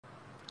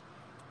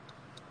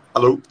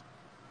Alô?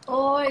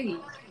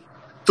 Oi,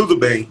 Tudo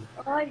bem?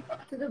 oi,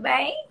 tudo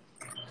bem?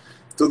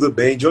 Tudo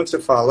bem. De onde você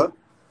fala?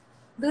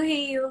 Do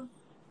Rio.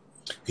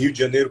 Rio de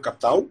Janeiro,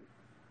 capital?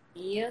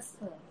 Isso.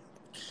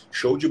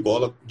 Show de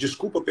bola.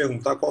 Desculpa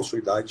perguntar qual a sua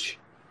idade.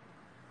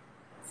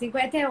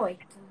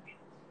 58.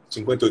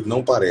 58.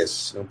 Não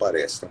parece, não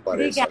parece, não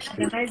parece. Obrigada, Acho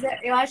que... mas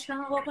eu acho que eu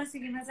não vou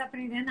conseguir mais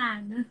aprender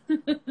nada.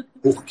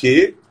 Por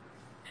quê?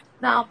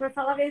 Não, para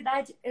falar a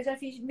verdade, eu já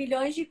fiz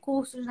milhões de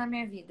cursos na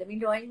minha vida.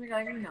 Milhões,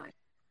 milhões, milhões.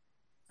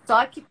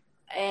 Só que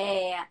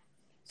é,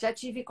 já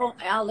tive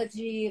aula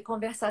de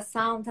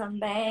conversação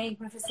também,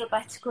 professor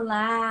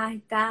particular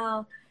e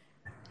tal.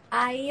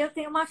 Aí eu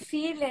tenho uma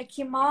filha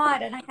que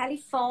mora na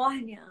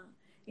Califórnia.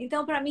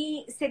 Então, para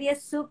mim, seria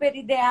super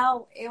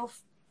ideal eu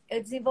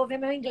desenvolver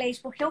meu inglês,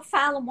 porque eu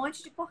falo um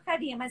monte de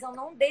porcaria, mas eu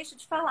não deixo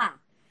de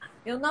falar.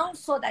 Eu não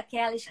sou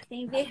daquelas que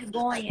tem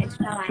vergonha de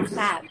falar,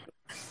 sabe?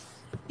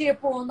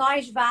 Tipo,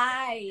 nós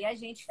vai, a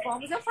gente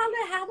fomos. Eu falo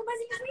errado,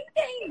 mas eles me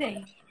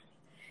entendem.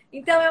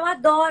 Então, eu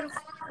adoro,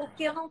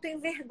 porque eu não tenho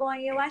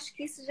vergonha. Eu acho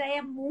que isso já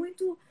é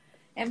muito,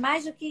 é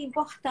mais do que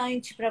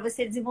importante para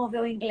você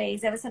desenvolver o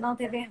inglês, é você não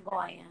ter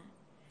vergonha.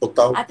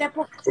 Total. Até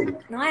porque,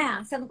 não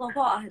é? Você não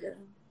concorda?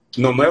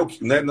 Não, não é,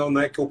 não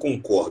é que eu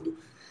concordo.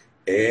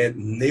 É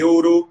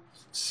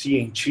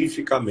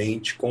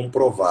neurocientificamente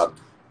comprovado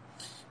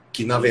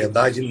que, na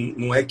verdade,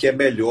 não é que é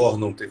melhor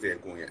não ter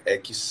vergonha. É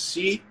que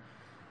se...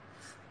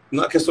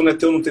 A questão não é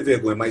ter ou não ter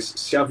vergonha, mas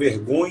se a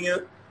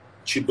vergonha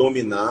te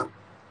dominar,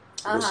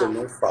 você Aham.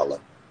 não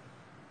fala.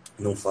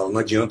 Não fala. Não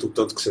adianta o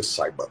tanto que você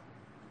saiba.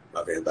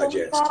 A verdade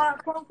é essa.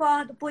 Concordo,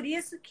 concordo. Por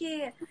isso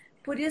que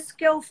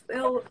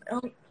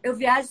eu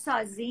viajo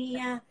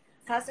sozinha,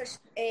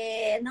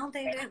 não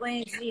tenho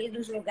vergonha de ir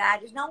nos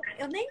lugares. Não,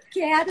 eu nem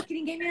quero que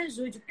ninguém me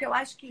ajude, porque eu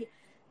acho que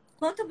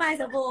quanto mais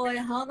eu vou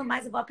errando,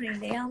 mais eu vou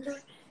aprendendo.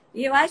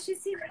 E eu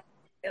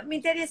me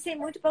interessei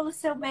muito pelo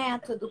seu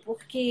método,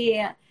 porque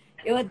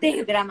eu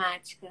odeio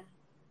gramática. E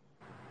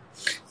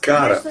eu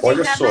Cara, estudei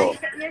olha só.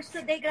 gramática, e eu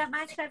estudei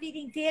gramática a vida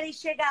inteira e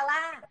chega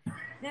lá,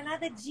 não é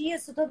nada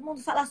disso. Todo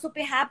mundo fala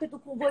super rápido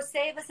com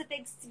você e você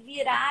tem que se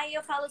virar e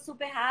eu falo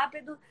super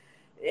rápido.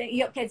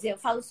 Quer dizer, eu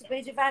falo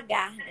super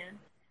devagar, né?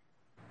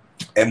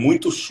 É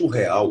muito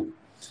surreal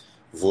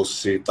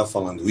você estar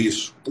falando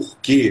isso,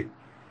 porque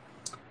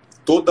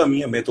toda a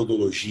minha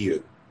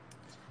metodologia,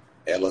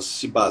 ela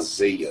se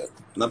baseia,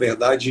 na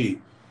verdade,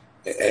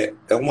 é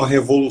uma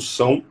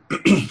revolução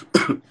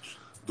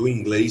do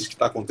inglês que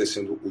está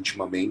acontecendo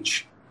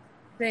ultimamente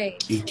Sei.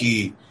 e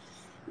que,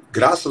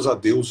 graças a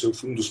Deus, eu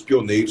fui um dos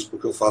pioneiros,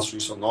 porque eu faço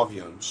isso há 9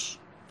 anos.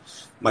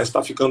 Mas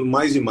está ficando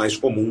mais e mais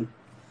comum.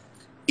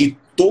 E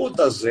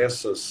todas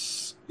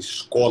essas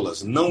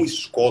escolas, não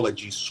escola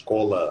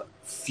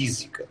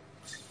física, Aham.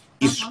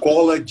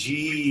 escola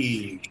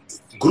de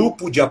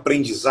grupo de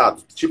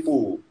aprendizado,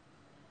 tipo,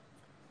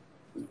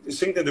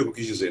 você entendeu o que eu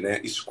quis dizer, né?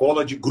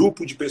 Escola de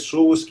grupo de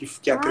pessoas que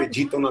Claro.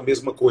 acreditam na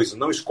mesma coisa,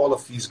 não escola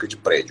física de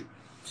prédio.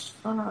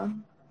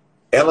 Aham.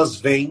 Elas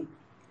vêm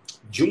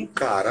de um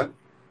cara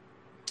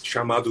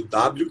chamado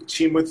W.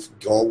 Timothy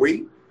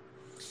Galway,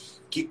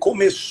 que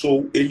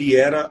começou, ele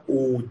era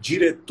o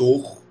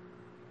diretor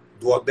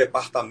do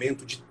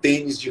departamento de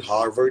tênis de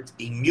Harvard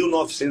em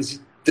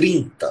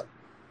 1930.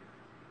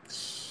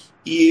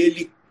 E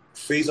ele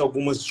fez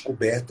algumas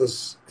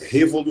descobertas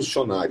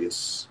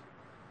revolucionárias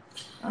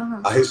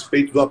Aham. a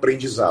respeito do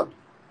aprendizado.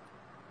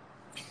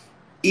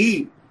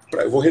 E,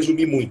 eu vou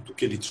resumir muito o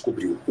que ele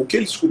descobriu. O que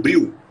ele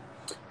descobriu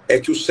é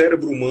que o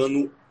cérebro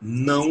humano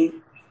não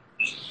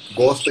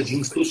gosta de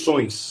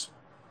instruções.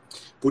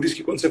 Por isso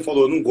que quando você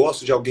falou, eu não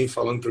gosto de alguém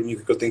falando para mim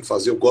o que eu tenho que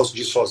fazer, eu gosto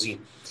de ir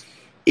sozinho.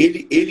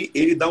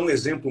 Ele dá um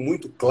exemplo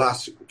muito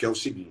clássico, que é o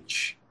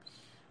seguinte.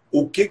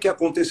 O que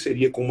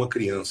aconteceria com uma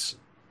criança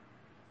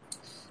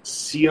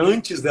se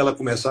antes dela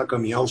começar a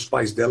caminhar, os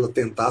pais dela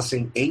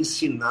tentassem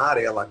ensinar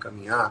ela a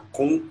caminhar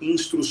com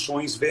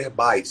instruções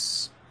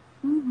verbais?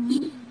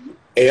 Uhum.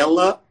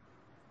 Ela,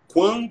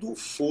 quando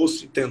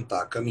fosse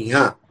tentar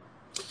caminhar,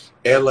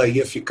 ela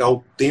ia ficar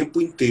o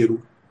tempo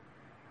inteiro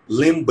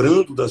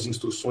lembrando das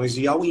instruções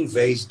e, ao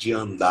invés de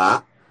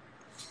andar,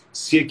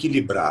 se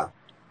equilibrar,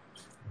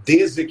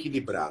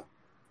 desequilibrar,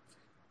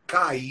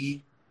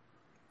 cair,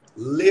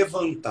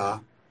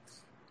 levantar,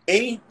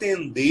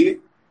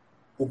 entender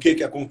o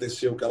que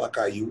aconteceu, que ela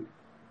caiu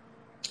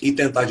e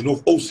tentar de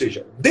novo. Ou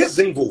seja,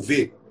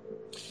 desenvolver,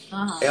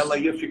 Aham. ela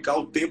ia ficar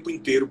o tempo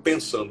inteiro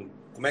pensando,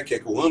 como é que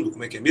eu ando,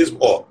 como é que é mesmo?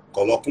 Ó,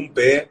 coloca um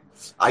pé.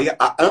 Aí,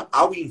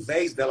 ao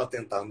invés dela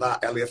tentar andar,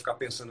 ela ia ficar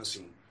pensando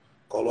assim,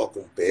 coloca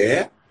um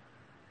pé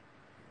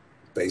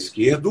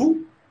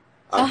esquerdo,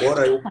 Ah,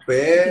 agora é o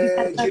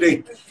pé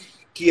direito,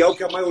 que é o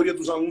que a maioria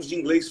dos alunos de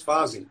inglês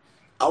fazem.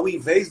 Ao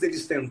invés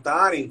deles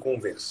tentarem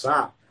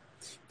conversar,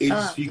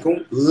 eles ah,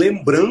 ficam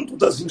lembrando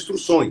das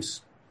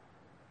instruções.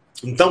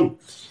 Então,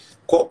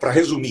 para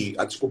resumir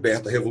a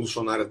descoberta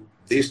revolucionária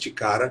deste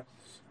cara,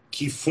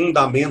 que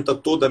fundamenta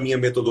toda a minha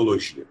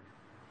metodologia.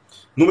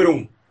 Número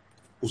 1,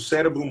 o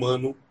cérebro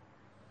humano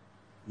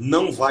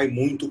não vai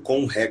muito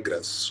com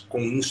regras,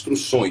 com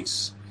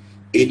instruções.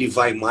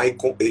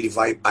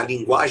 a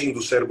linguagem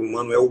do cérebro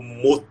humano é o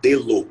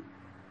modelo.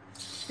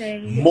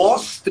 Sei.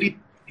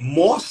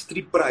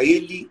 Mostre para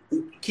ele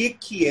o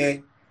que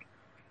é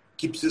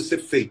que precisa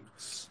ser feito.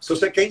 Se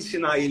você quer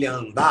ensinar ele a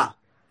andar,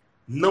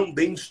 não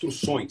dê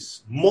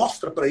instruções.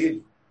 Mostra para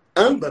ele.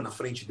 Anda na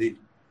frente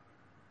dele.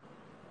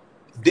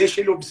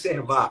 Deixa ele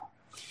observar.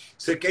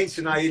 Você quer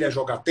ensinar ele a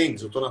jogar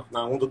tênis? Eu estou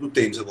na onda do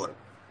tênis agora.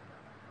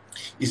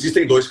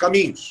 Existem 2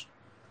 caminhos.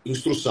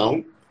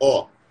 Instrução,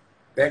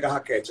 pega a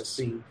raquete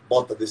assim,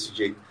 bota desse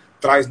jeito,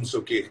 traz não sei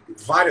o quê.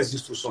 Várias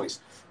instruções.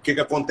 O que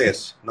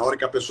acontece? Na hora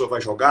que a pessoa vai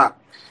jogar,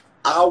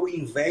 ao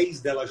invés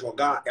dela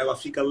jogar, ela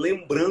fica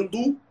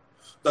lembrando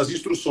das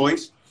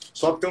instruções.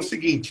 Só que tem o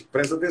seguinte,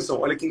 presta atenção,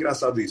 olha que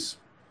engraçado isso.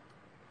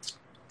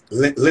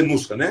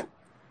 Lenusca, né?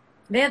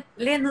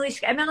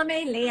 Lenusca. Meu nome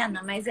é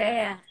Helena, mas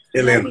é...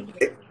 Helena.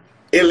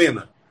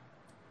 Helena.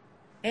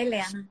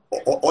 Helena.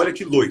 Olha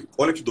que doido,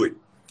 olha que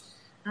doido.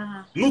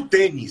 Uhum. No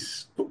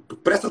tênis,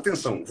 presta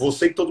atenção,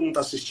 você e todo mundo está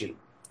assistindo.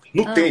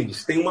 No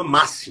tênis tem uma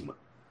máxima.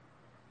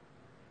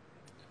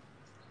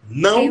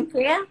 Não.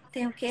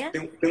 Tem o quê?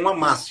 Tem uma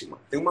máxima.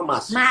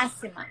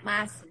 Máxima.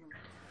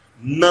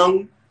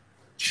 Não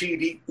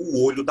tire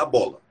o olho da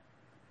bola.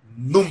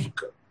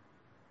 Nunca.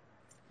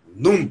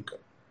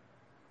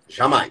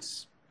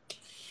 Jamais.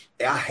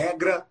 É a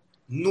regra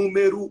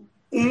número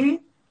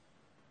 1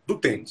 do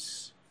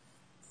tênis.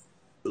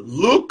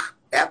 Look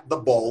at the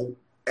ball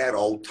at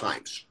all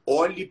times.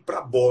 Olhe para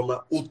a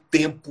bola o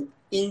tempo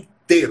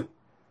inteiro.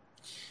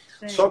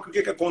 Sim. Só que o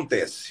que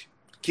acontece?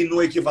 Que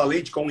no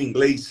equivalente com o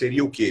inglês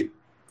seria o quê?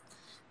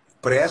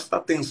 Presta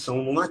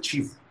atenção no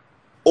nativo.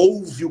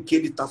 Ouve o que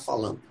ele está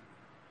falando.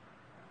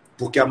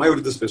 Porque a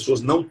maioria das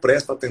pessoas não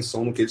presta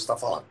atenção no que ele está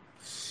falando.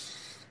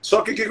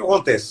 Só que o que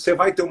acontece? Você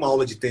vai ter uma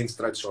aula de tênis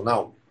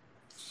tradicional,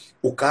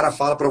 o cara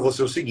fala para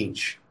você o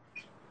seguinte: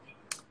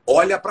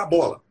 olha para a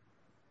bola.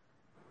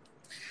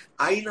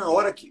 Aí na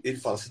hora que ele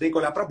fala, você tem que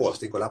olhar para a bola,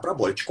 você tem que olhar para a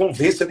bola. Ele te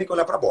convence, você tem que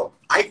olhar para a bola.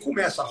 Aí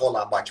começa a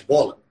rolar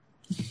bate-bola.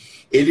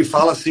 Ele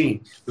fala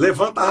assim,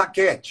 levanta a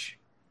raquete.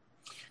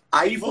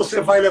 Aí você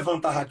vai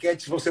levantar a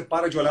raquete, você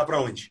para de olhar para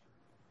onde?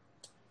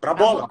 Para a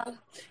bola.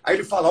 Aí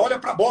ele fala, olha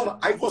para a bola.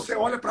 Aí você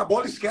olha para a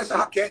bola e esquece a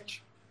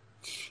raquete.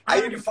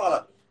 Aí ele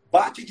fala,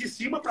 bate de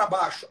cima para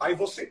baixo. Aí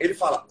ele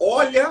fala,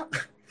 olha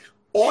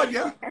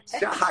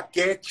se a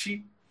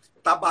raquete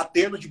está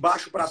batendo de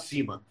baixo para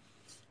cima.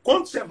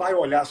 Quando você vai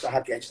olhar se a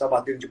raquete está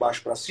batendo de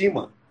baixo para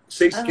cima,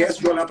 você esquece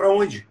de olhar para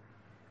onde?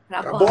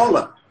 Para a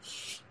bola.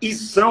 E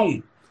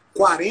são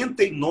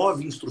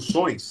 49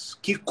 instruções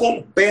que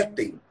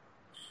competem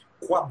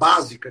com a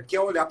básica, que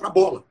é olhar para a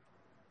bola.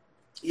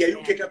 E aí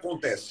o que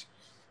acontece?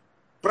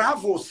 Para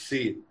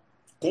você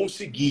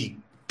conseguir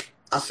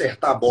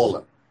acertar a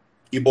bola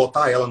e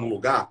botar ela no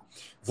lugar,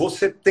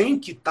 você tem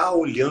que estar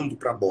olhando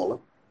para a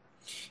bola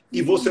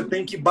e você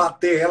tem que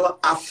bater ela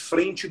à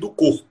frente do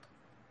corpo.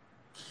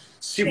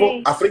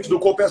 A frente do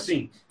corpo é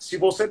assim, se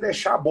você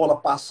deixar a bola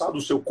passar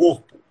do seu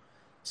corpo,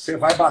 você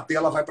vai bater,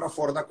 ela vai para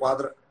fora da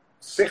quadra,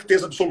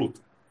 certeza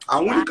absoluta. A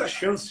única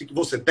chance que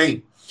você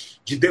tem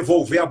de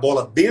devolver a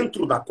bola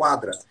dentro da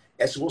quadra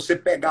é se você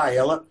pegar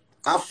ela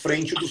à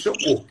frente do seu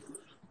corpo.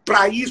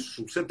 Para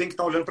isso, você tem que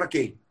estar olhando para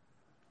quem?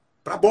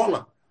 Para a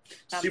bola.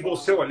 Se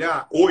você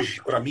olhar,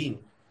 hoje, para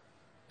mim,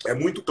 é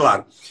muito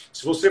claro.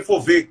 Se você for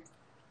ver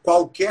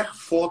qualquer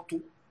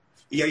foto,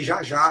 e aí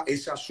já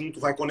esse assunto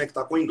vai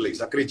conectar com o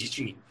inglês,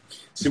 acredite em mim.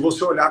 Se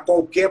você olhar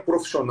qualquer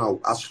profissional,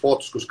 as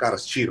fotos que os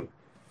caras tiram,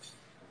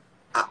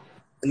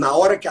 na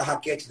hora que a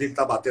raquete dele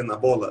tá batendo na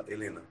bola,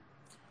 Helena,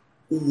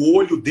 o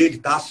olho dele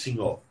tá assim,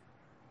 ó.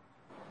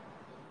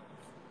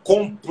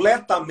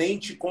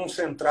 Completamente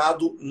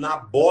concentrado na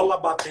bola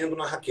batendo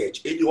na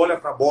raquete. Ele olha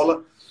para a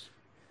bola.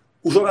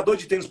 O jogador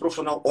de tênis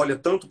profissional olha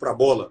tanto para a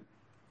bola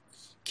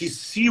que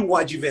se o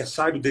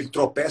adversário dele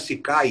tropeça e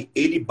cai,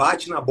 ele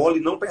bate na bola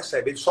e não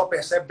percebe. Ele só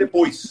percebe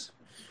depois.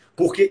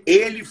 Porque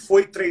ele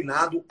foi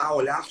treinado a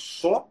olhar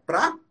só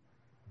para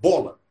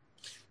bola.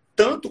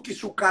 Tanto que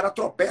se o cara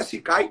tropeça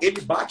e cai,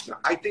 ele bate.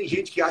 Aí tem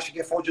gente que acha que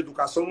é falta de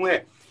educação, não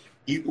é.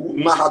 E o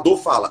narrador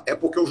fala, é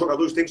porque o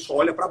jogador de tênis só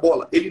olha para a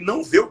bola. Ele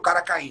não vê o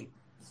cara caindo.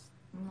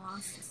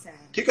 Nossa, sério.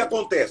 O que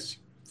acontece?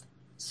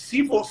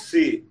 Se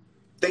você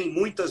tem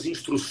muitas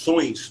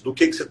instruções do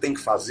que você tem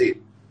que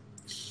fazer,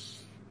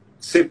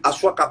 a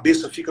sua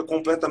cabeça fica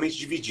completamente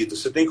dividida.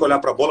 Você tem que olhar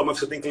para a bola, mas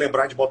você tem que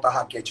lembrar de botar a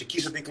raquete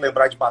aqui, você tem que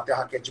lembrar de bater a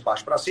raquete de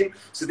baixo para cima,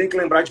 você tem que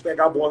lembrar de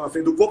pegar a bola na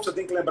frente do corpo, você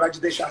tem que lembrar de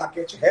deixar a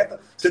raquete reta,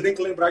 você tem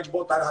que lembrar de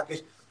botar a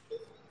raquete...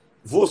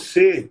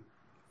 Você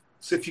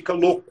fica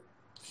louco.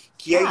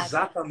 Que é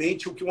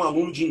exatamente o que um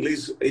aluno de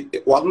inglês...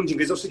 O aluno de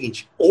inglês é o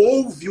seguinte,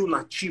 ouve o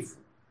nativo.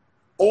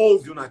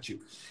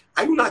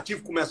 Aí o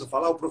nativo começa a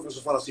falar, o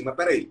professor fala assim, mas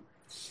peraí,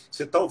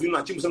 você está ouvindo o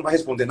nativo, você não vai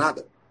responder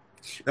nada?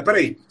 Mas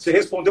peraí, você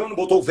respondeu, mas não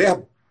botou o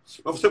verbo.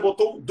 Mas você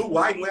botou do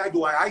I, não é I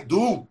do I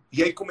do.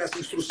 E aí começa a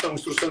instrução.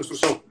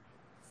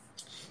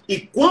 E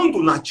quando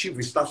o nativo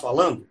está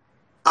falando,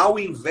 ao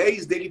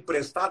invés dele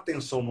prestar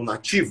atenção no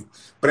nativo,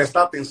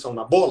 prestar atenção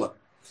na bola,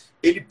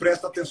 ele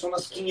presta atenção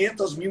nas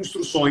 500 mil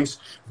instruções.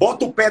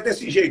 Bota o pé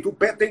desse jeito, o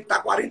pé tem que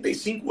estar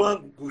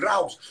 45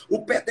 graus,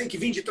 o pé tem que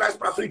vir de trás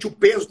para frente, o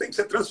peso tem que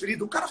ser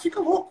transferido. O cara fica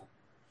louco.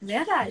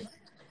 Verdade.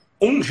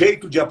 Um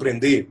jeito de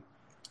aprender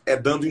é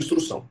dando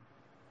instrução.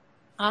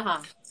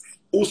 Aham.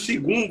 O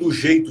segundo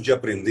jeito de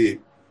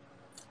aprender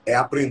é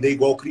aprender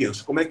igual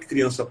criança. Como é que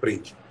criança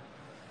aprende?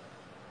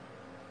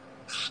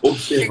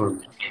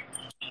 Observando.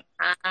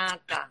 Ah,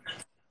 tá.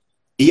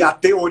 E a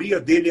teoria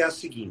dele é a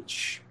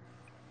seguinte.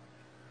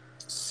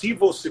 Se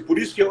você, por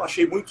isso que eu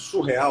achei muito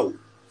surreal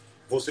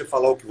você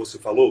falar o que você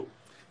falou,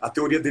 a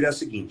teoria dele é a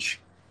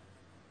seguinte.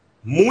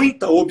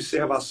 Muita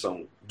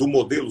observação do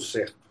modelo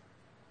certo.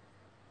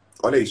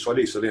 Olha isso,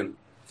 Helena.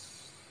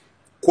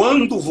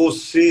 Quando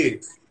você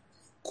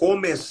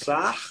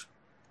começar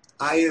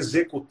a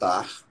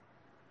executar,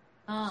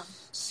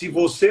 se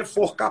você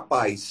for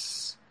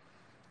capaz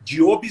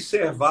de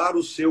observar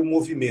o seu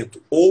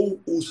movimento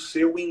ou o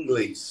seu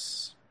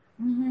inglês,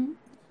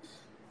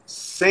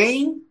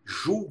 sem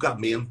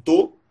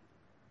julgamento,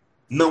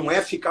 não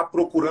é ficar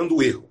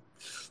procurando erro.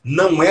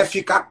 Não é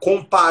ficar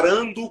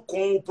comparando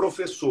com o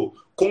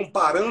professor,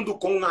 comparando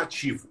com o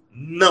nativo.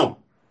 Não.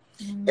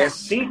 É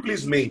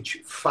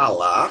simplesmente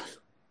falar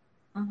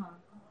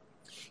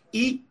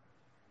e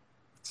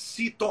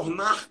se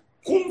tornar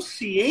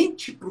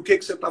consciente para o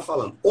que você está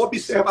falando.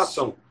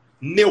 Observação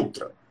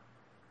neutra.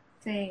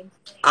 Sim.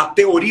 A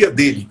teoria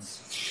dele,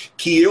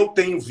 que eu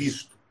tenho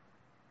visto,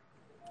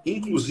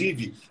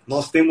 inclusive,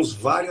 nós temos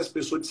várias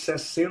pessoas de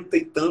 60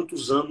 e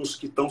tantos anos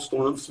que estão se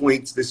tornando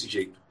fluentes desse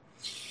jeito.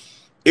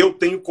 Eu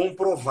tenho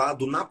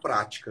comprovado na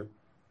prática.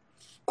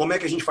 Como é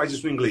que a gente faz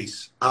isso no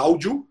inglês?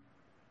 Áudio,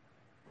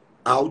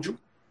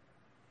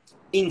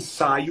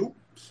 ensaio.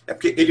 É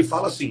porque ele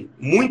fala assim,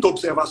 muita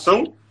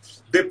observação,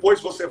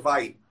 depois você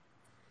vai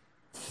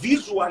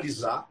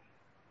visualizar,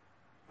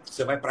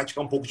 você vai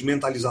praticar um pouco de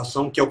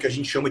mentalização, que é o que a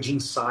gente chama de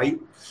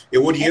ensaio.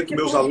 Eu oriento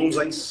meus alunos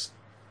a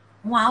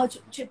um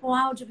áudio, tipo um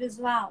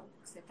audiovisual,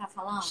 que você está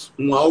falando?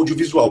 Um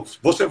audiovisual.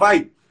 Você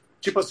vai,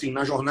 tipo assim,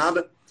 na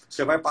jornada,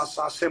 você vai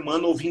passar a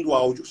semana ouvindo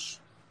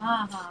áudios.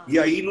 E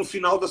aí, no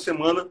final da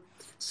semana,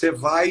 você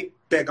vai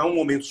pegar um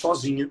momento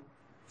sozinha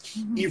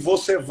e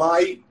você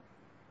vai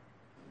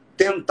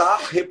tentar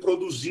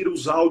reproduzir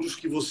os áudios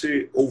que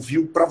você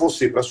ouviu para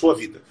você, para sua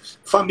vida.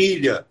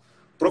 Família,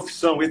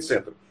 profissão,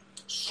 etc.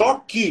 Só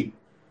que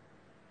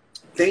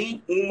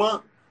tem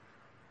uma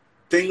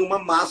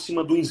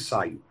máxima do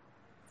ensaio.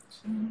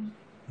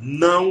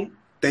 Não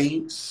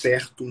tem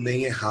certo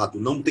nem errado,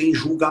 não tem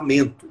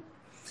julgamento,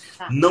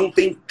 não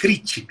tem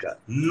crítica,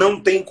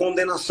 não tem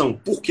condenação.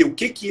 Por quê? O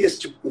que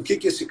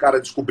esse cara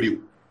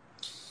descobriu?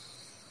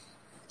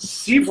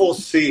 Se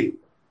você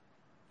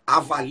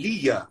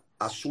avalia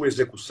a sua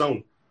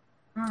execução,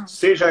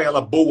 seja ela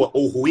boa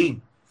ou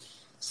ruim,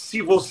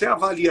 se você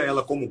avalia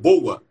ela como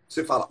boa,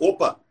 você fala,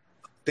 opa,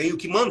 tenho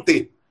que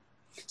manter.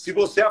 Se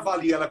você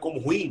avalia ela como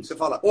ruim, você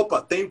fala,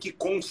 opa, tenho que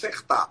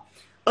consertar.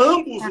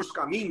 Ambos os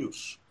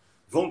caminhos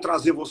vão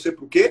trazer você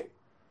para o quê?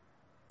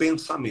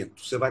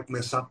 Pensamento. Você vai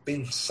começar a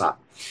pensar.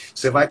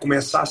 Você vai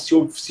começar a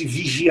se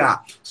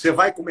vigiar. Você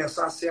vai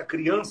começar a ser a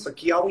criança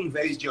que, ao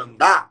invés de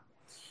andar,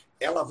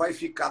 ela vai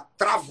ficar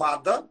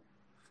travada,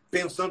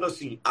 pensando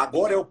assim,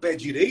 agora é o pé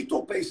direito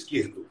ou o pé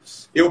esquerdo?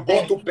 Eu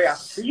boto o pé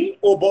assim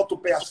ou boto o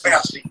pé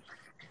assim?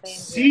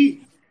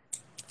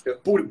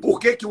 Por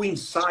que o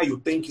ensaio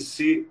tem que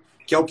ser,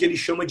 que é o que ele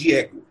chama de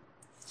ego?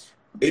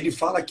 Ele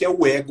fala que é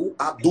o ego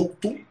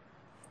adulto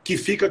que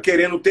fica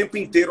querendo o tempo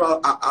inteiro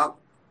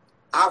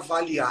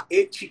avaliar,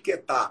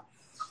 etiquetar,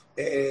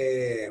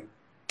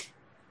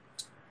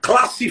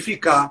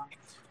 classificar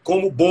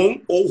como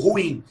bom ou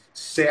ruim,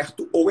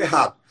 certo ou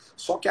errado.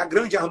 Só que a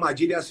grande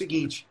armadilha é a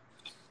seguinte,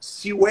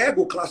 se o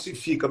ego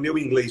classifica meu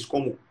inglês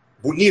como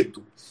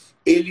bonito,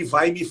 ele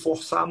vai me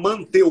forçar a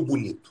manter o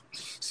bonito.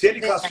 Se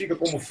ele classifica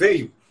como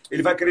feio,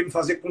 ele vai querer me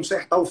fazer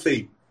consertar o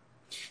feio.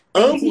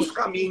 Ambos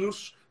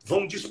caminhos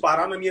vão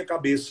disparar na minha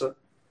cabeça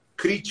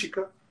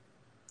crítica,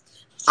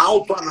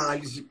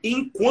 autoanálise.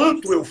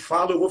 Enquanto eu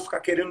falo, eu vou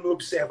ficar querendo me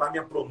observar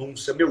minha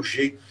pronúncia, meu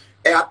jeito.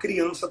 É a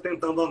criança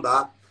tentando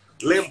andar,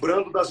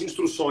 lembrando das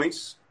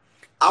instruções,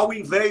 ao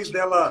invés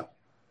dela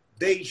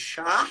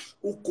deixar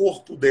o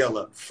corpo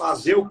dela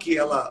fazer o que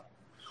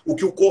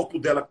o corpo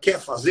dela quer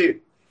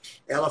fazer,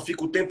 ela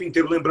fica o tempo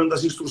inteiro lembrando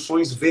das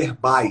instruções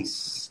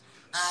verbais.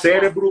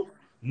 Cérebro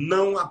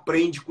não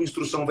aprende com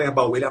instrução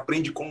verbal, ele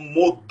aprende com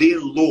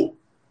modelo.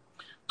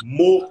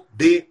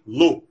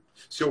 Modelo.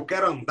 Se eu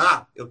quero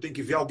andar, eu tenho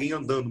que ver alguém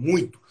andando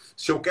muito.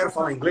 Se eu quero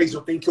falar inglês,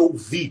 eu tenho que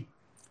ouvir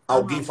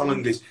alguém falando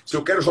inglês. Se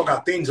eu quero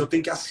jogar tênis, eu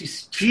tenho que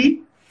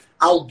assistir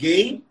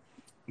alguém.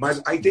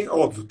 Mas aí tem,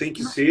 óbvio, tem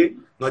que ser...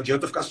 Não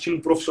adianta ficar assistindo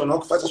um profissional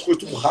que faz as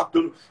coisas tudo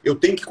rápido. Eu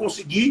tenho que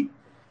conseguir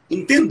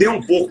entender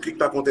um pouco o que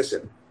está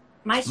acontecendo.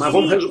 Mas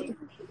vamos resolver.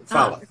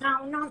 Fala.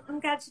 Não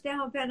quero te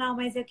interromper, não,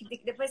 mas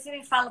depois você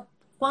me fala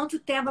quanto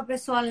tempo a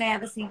pessoa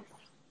leva, assim,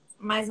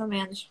 mais ou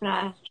menos,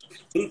 para...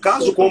 Um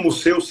caso como o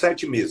seu,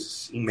 7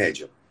 meses, em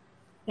média.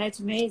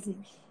 7 meses?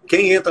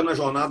 Quem entra na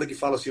jornada que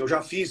fala assim, eu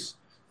já fiz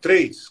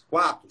 3,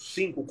 4,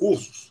 5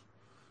 cursos.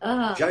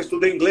 Aham. Já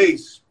estudei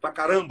inglês pra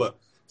caramba.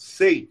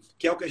 Sei,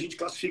 que é o que a gente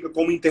classifica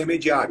como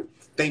intermediário.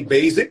 Tem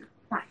basic.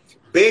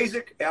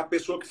 Basic é a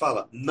pessoa que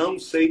fala, não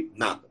sei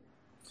nada.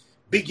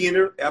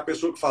 Beginner é a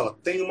pessoa que fala,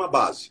 tem uma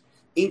base.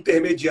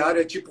 Intermediário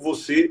é tipo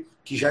você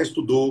que já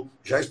estudou,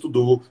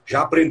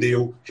 já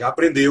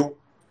aprendeu,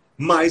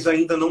 mas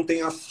ainda não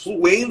tem a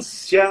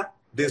fluência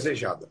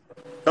desejada.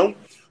 Então,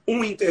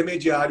 um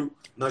intermediário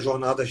na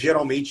jornada,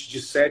 geralmente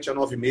de 7 a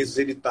 9 meses,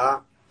 ele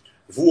está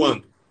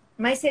voando.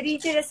 Mas seria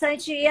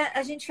interessante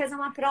a gente fazer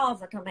uma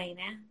prova também,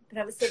 né?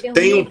 Para você ver um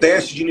Tem um nível.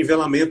 teste de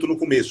nivelamento no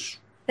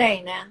começo.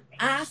 Tem, né?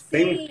 Ah,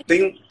 Tem, sim.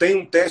 tem, tem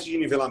um teste de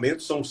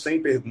nivelamento, são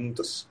 100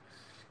 perguntas,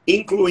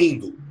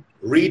 incluindo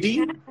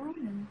reading,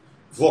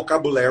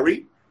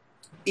 vocabulary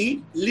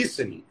e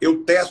listening.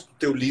 Eu testo o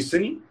teu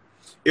listening,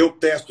 eu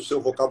testo o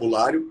seu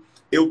vocabulário,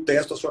 eu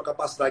testo a sua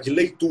capacidade de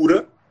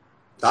leitura,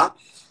 tá?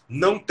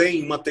 Não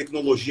tem uma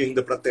tecnologia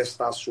ainda para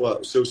testar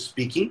o seu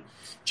speaking.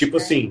 Tipo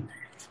assim,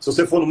 se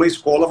você for numa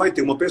escola, vai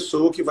ter uma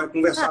pessoa que vai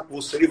conversar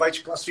com você e vai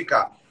te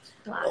classificar.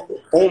 Claro.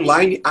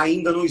 Online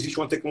ainda não existe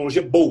uma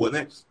tecnologia boa,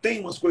 né?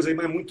 Tem umas coisas aí,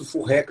 mas é muito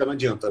furreca, não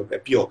adianta, é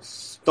pior.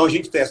 Então a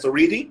gente testa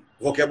reading,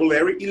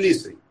 vocabulary e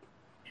listening.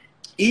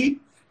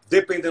 E,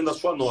 dependendo da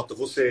sua nota,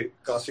 você é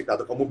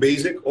classificada como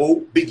basic,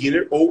 ou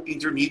beginner, ou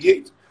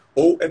intermediate,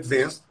 ou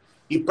advanced.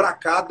 E para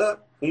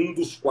cada um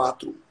dos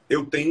 4,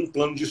 eu tenho um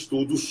plano de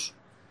estudos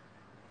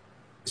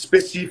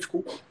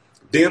específico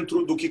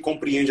dentro do que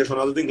compreende a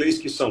jornada do inglês,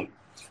 que são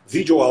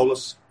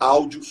videoaulas,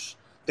 áudios,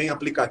 tem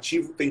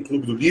aplicativo, tem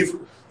clube do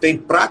livro, tem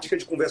prática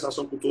de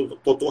conversação com o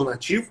tutor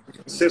nativo,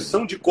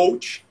 sessão de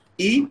coach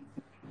e...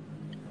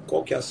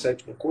 Qual que é a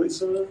 7ª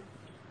coisa?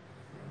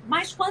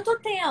 Mas quanto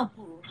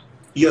tempo?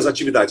 E as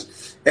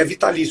atividades. É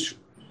vitalício.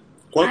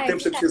 Quanto É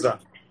tempo você vitalício.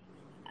 precisar?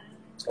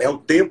 É o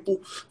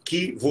tempo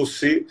que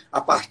você...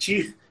 A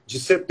partir de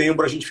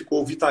setembro, a gente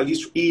ficou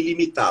vitalício e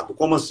ilimitado.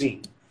 Como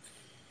assim?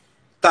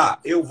 Tá,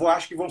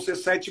 acho que vão ser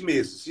 7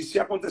 meses. E se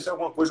acontecer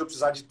alguma coisa, eu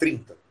precisar de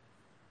 30.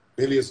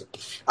 Beleza.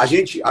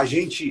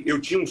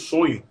 Eu tinha um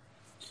sonho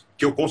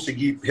que eu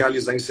consegui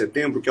realizar em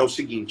setembro, que é o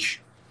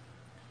seguinte.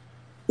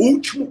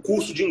 Último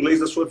curso de inglês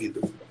da sua vida.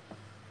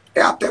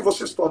 É até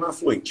você se tornar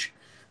fluente.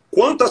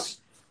 Quantas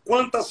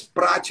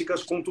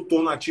práticas com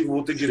tutor nativo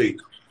vou ter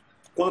direito?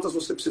 Quantas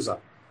você precisar?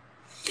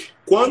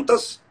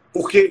 Quantas...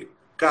 Porque,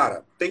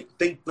 cara,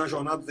 na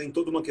jornada tem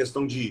toda uma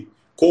questão de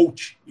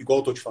coach, igual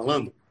eu tô te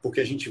falando, porque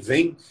a gente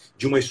vem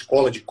de uma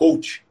escola de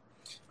coach.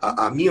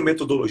 A minha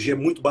metodologia é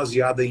muito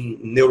baseada em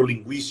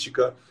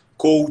neurolinguística,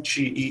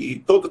 coach e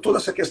toda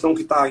essa questão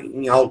que está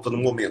em alta no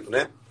momento,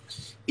 né?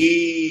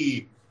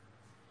 E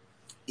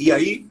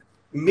aí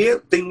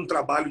tem um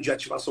trabalho de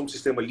ativação do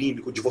sistema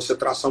límbico, de você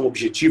traçar um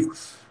objetivo,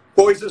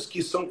 coisas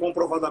que são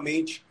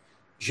comprovadamente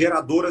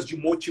geradoras de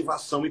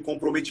motivação e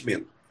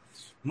comprometimento.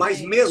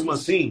 Mas mesmo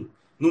assim,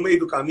 no meio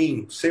do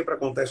caminho, sempre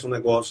acontece um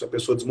negócio, a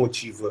pessoa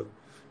desmotiva,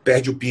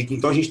 perde o pique.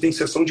 Então a gente tem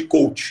sessão de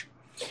coach.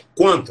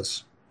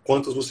 Quantas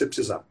você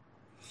precisar.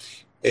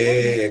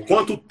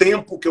 Quanto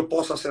tempo que eu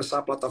posso acessar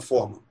a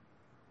plataforma?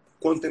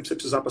 Quanto tempo você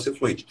precisar para ser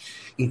fluente?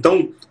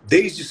 Então,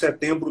 desde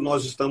setembro,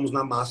 nós estamos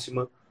na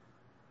máxima,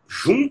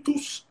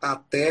 juntos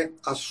até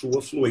a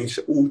sua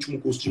fluência, o último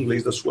curso de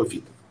inglês da sua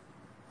vida.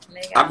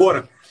 Legal.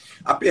 Agora,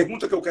 a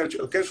pergunta que eu quero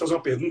te fazer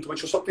uma pergunta,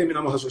 mas deixa eu só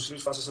terminar meu raciocínio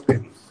e faço essa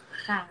pergunta.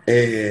 Tá.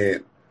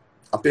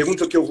 A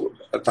pergunta que eu...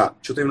 Tá,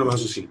 deixa eu terminar meu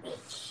raciocínio.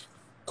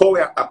 Qual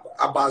é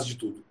a base de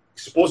tudo?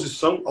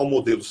 Exposição ao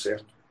modelo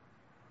certo.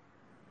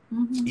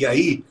 Uhum. E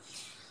aí,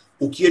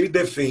 o que ele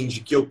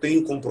defende, que eu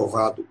tenho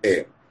comprovado,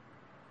 é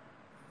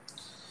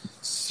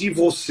se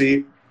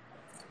você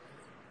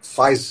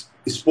faz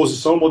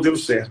exposição ao modelo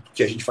certo,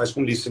 que a gente faz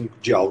com listening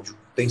de áudio,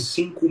 tem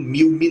 5.000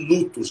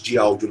 minutos de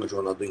áudio na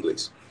jornada do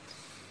inglês.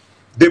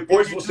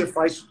 Depois você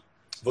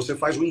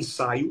faz um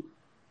ensaio,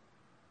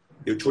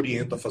 eu te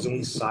oriento a fazer um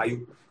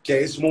ensaio, que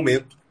é esse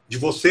momento de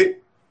você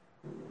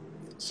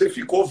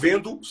ficou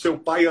vendo seu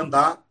pai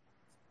andar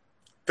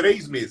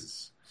 3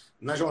 meses.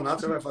 Na jornada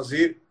você vai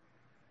fazer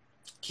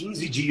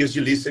 15 dias de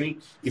listening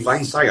e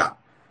vai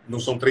ensaiar. Não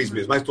são 3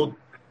 meses, mas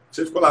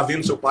você ficou lá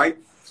vendo seu pai.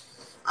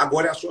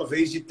 Agora é a sua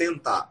vez de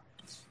tentar.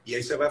 E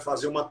aí você vai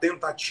fazer uma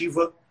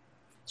tentativa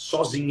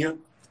sozinha,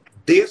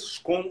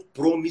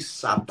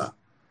 descompromissada.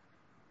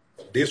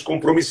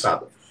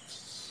 Descompromissada.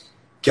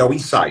 Que é o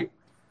ensaio.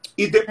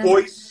 E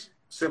depois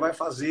você vai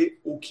fazer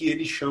o que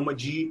ele chama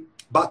de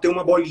bater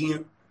uma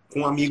bolinha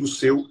com um amigo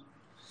seu,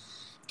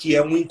 que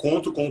é um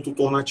encontro com o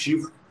tutor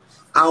nativo,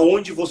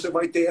 aonde você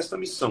vai ter essa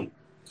missão.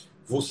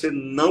 Você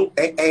não...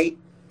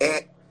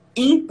 É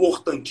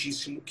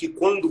importantíssimo que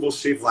quando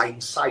você vai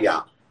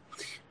ensaiar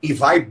e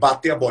vai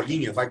bater a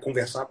bolinha, vai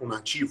conversar com o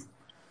nativo,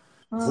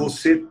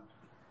 você...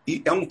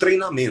 E é um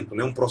treinamento,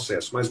 né, um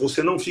processo, mas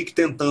você não fique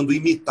tentando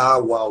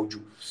imitar o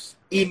áudio,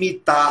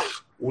 imitar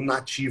o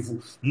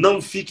nativo,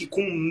 não fique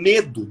com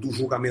medo do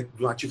julgamento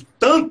do nativo,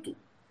 tanto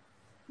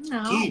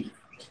que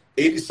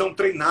eles são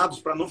treinados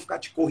para não ficar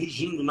te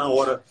corrigindo na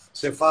hora.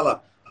 Você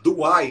fala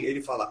do I,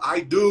 ele fala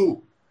I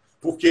do.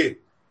 Por quê?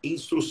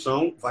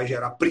 instrução vai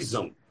gerar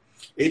prisão.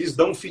 Eles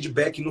dão um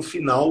feedback no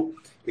final,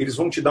 eles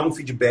vão te dar um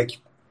feedback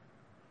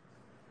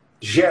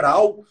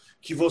geral,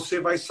 que você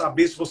vai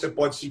saber se você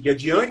pode seguir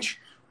adiante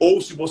ou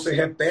se você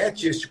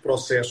repete este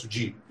processo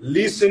de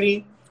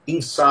listening,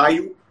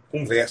 ensaio,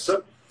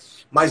 conversa,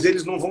 mas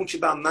eles não vão te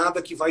dar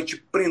nada que vai te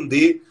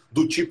prender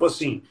do tipo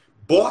assim,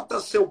 bota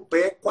seu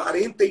pé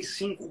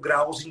 45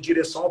 graus em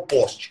direção ao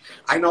poste.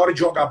 Aí na hora de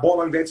jogar a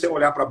bola, ao invés de você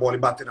olhar para a bola e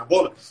bater na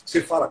bola,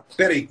 você fala,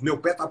 peraí, meu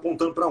pé está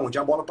apontando para onde?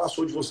 A bola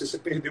passou de você, você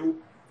perdeu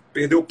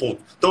o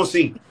ponto. Então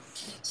assim,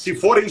 se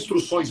forem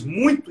instruções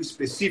muito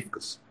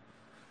específicas,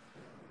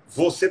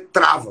 você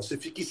trava, você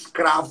fica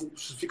escravo,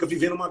 você fica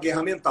vivendo uma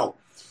guerra mental.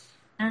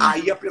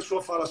 Aí a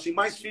pessoa fala assim,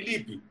 mas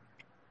Felipe,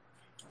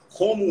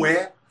 como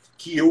é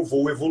que eu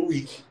vou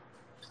evoluir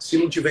se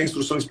não tiver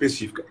instrução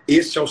específica?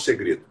 Esse é o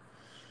segredo.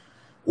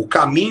 O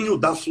caminho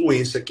da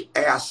fluência,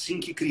 é assim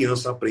que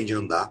criança aprende a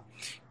andar,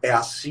 é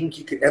assim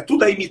que... É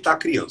tudo a imitar a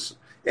criança.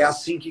 É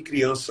assim que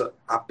criança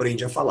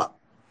aprende a falar.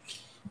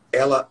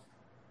 Ela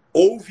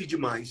ouve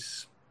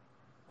demais,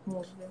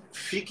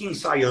 fica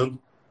ensaiando,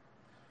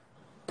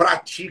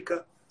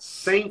 pratica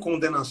sem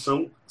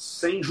condenação,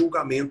 sem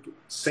julgamento,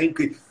 sem...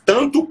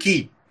 Tanto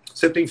que...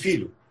 Você tem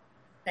filho?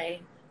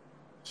 Tem.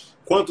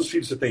 Quantos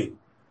filhos você tem?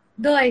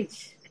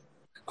 2.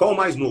 Qual o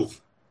mais novo?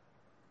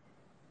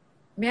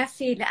 Minha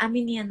filha, a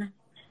menina.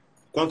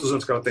 Quantos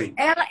anos que ela tem?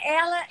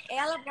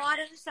 Ela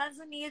mora nos Estados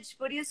Unidos,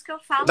 por isso que eu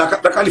falo... Da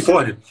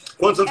Califórnia.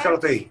 Quantos anos que ela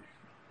tem?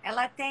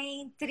 Ela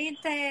tem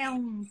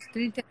 31,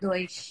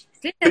 32.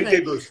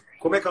 32.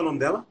 Como é que é o nome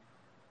dela?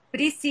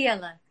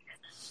 Priscila.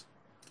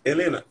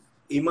 Helena,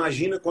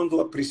 imagina quando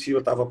a Priscila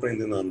estava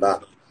aprendendo a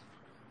andar.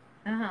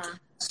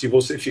 Se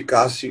você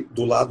ficasse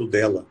do lado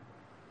dela,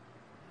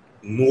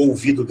 no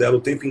ouvido dela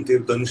o tempo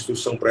inteiro, dando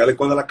instrução para ela, e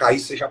quando ela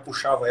caísse, você já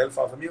puxava ela e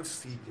falava, minha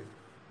filha,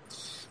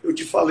 eu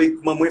te falei,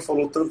 mamãe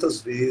falou tantas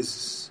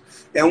vezes,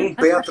 é um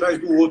pé atrás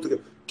do outro.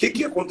 O que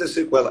ia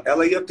acontecer com ela?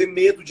 Ela ia ter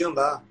medo de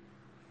andar.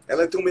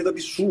 Ela ia ter um medo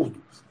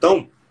absurdo.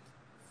 Então,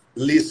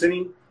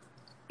 listening,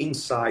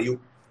 ensaio,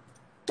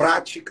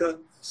 prática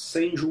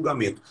sem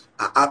julgamento.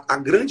 A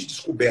grande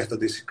descoberta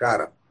desse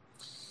cara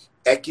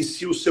é que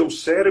se o seu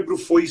cérebro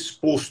foi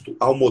exposto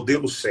ao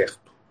modelo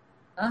certo,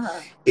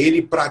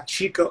 ele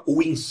pratica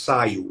o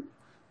ensaio,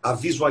 a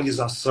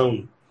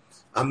visualização,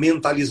 a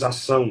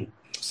mentalização.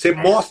 Você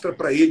mostra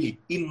para ele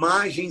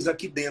imagens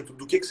aqui dentro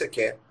do que você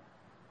quer.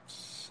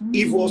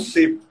 E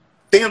você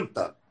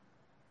tenta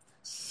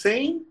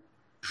sem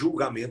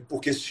julgamento,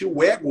 porque se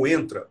o ego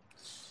entra,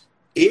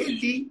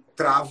 ele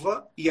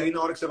trava, e aí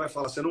na hora que você vai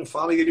falar, você não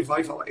fala, e ele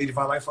vai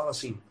lá e fala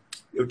assim,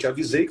 eu te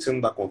avisei que você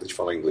não dá conta de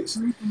falar inglês.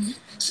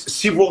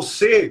 Se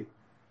você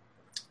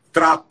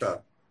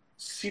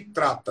se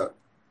trata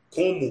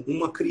como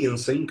uma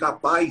criança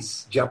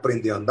incapaz de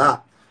aprender a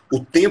andar,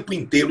 o tempo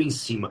inteiro em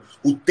cima,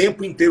 o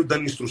tempo inteiro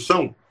dando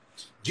instrução,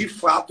 de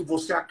fato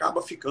você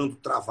acaba ficando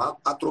travado,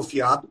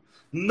 atrofiado,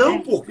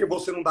 não porque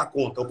você não dá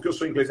conta, ou porque o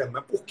seu inglês é ruim,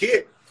 mas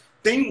porque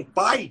tem um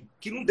pai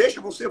que não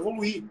deixa você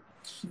evoluir,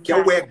 que é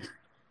o ego.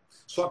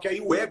 Só que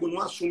aí o ego não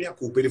assume a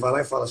culpa, ele vai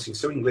lá e fala assim,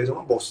 seu inglês é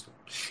uma bosta.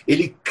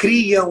 Ele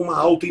cria uma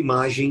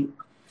autoimagem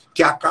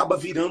que acaba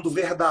virando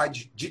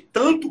verdade. De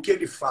tanto que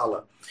ele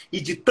fala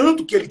e de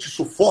tanto que ele te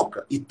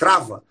sufoca e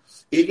trava,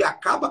 ele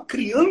acaba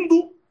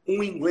criando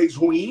um inglês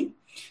ruim.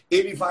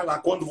 Ele vai lá,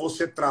 quando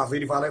você trava,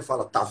 ele vai lá e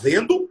fala, tá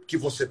vendo que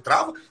você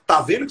trava?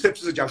 Tá vendo que você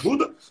precisa de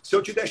ajuda? Se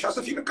eu te deixar,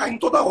 você fica caindo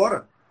toda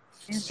hora.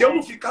 Se eu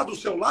não ficar do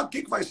seu lado, o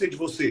que vai ser de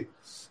você?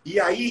 E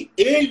aí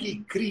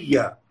ele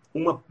cria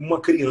uma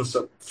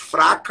criança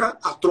fraca,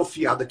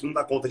 atrofiada, que não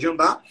dá conta de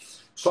andar,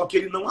 só que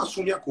ele não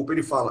assume a culpa.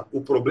 Ele fala, o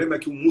problema é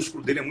que o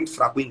músculo dele é muito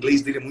fraco, o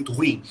inglês dele é muito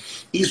ruim.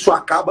 Isso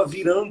acaba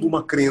virando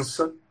uma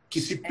crença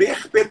que se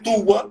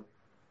perpetua.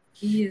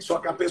 Isso. Só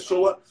que a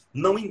pessoa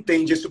não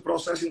entende esse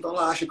processo, então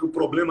ela acha que o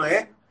problema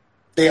é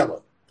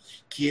dela.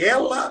 Que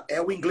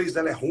o inglês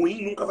dela é ruim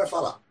e nunca vai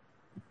falar.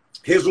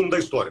 Resumo da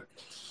história.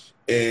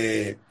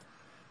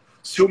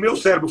 Se o meu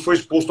cérebro foi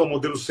exposto ao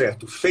modelo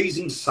certo, fez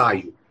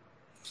ensaio,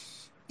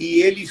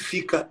 e ele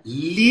fica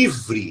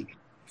livre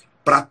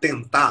para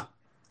tentar,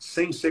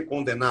 sem ser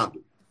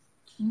condenado,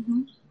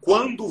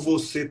 quando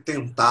você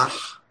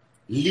tentar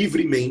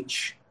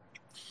livremente,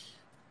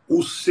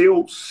 o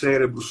seu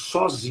cérebro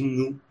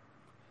sozinho,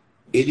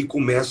 ele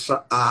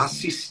começa a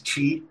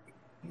assistir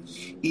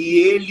e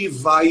ele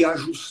vai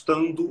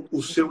ajustando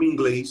o seu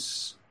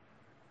inglês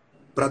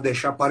para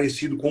deixar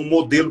parecido com o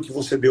modelo que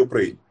você deu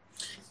para ele.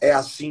 É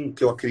assim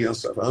que a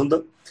criança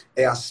anda,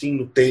 é assim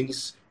no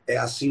tênis, é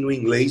assim no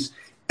inglês.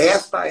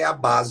 Esta é a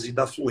base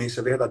da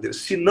fluência verdadeira.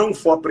 Se não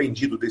for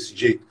aprendido desse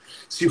jeito,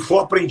 se for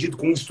aprendido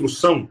com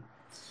instrução,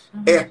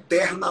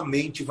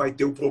 eternamente vai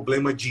ter o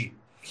problema de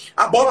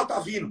a bola tá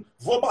vindo,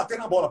 vou bater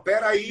na bola.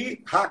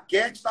 Peraí,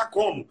 raquete tá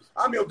como?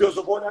 Ah, meu Deus,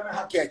 eu vou olhar minha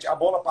raquete. A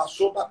bola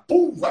passou,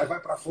 pum, vai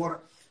para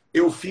fora.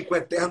 Eu fico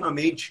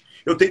eternamente.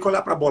 Eu tenho que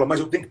olhar para a bola, mas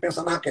eu tenho que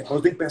pensar na raquete, mas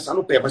eu tenho que pensar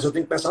no pé, mas eu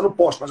tenho que pensar no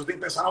poste, mas eu tenho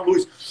que pensar na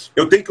luz.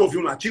 Eu tenho que ouvir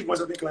o nativo, mas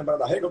eu tenho que lembrar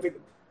da regra.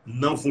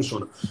 Não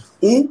funciona.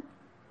 O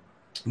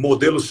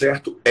modelo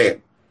certo é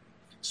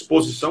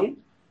Exposição,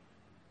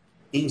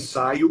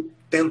 ensaio,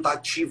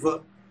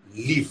 tentativa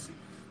livre,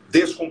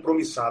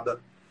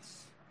 descompromissada.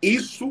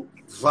 Isso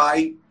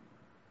vai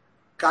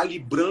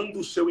calibrando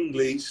o seu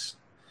inglês.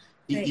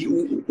 E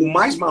o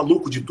mais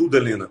maluco de tudo,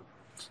 Helena,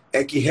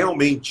 é que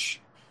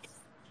realmente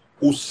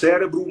o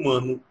cérebro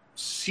humano,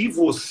 se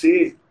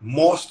você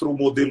mostra o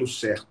modelo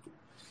certo,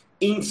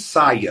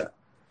 ensaia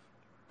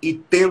e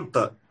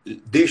tenta,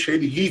 deixa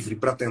ele livre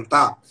para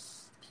tentar,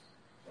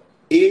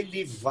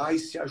 ele vai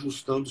se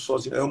ajustando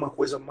sozinho. É uma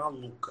coisa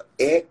maluca.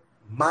 É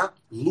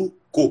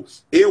maluco.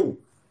 Eu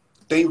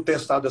tenho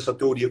testado essa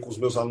teoria com os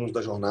meus alunos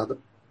da jornada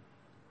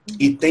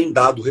e tem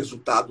dado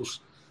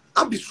resultados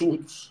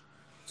absurdos.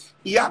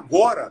 E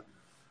agora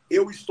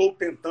eu estou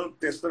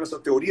testando essa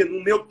teoria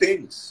no meu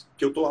tênis,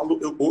 que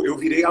eu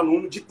virei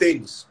aluno de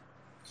tênis.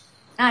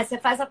 Ah, você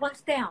faz há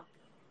quanto tempo?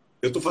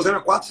 Eu estou fazendo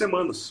há 4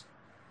 semanas.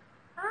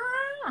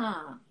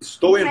 Ah,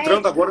 Estou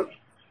entrando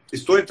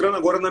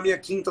agora na minha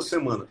 5ª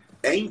semana.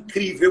 É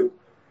incrível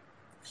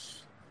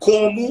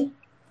como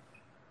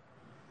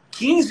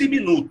 15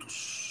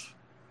 minutos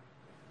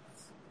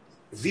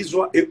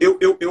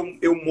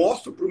eu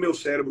mostro para o meu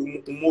cérebro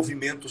um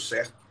movimento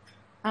certo.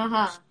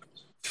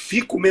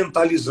 Fico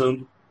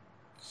mentalizando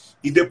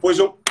e depois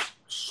eu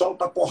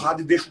solto a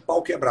porrada e deixo o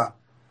pau quebrar.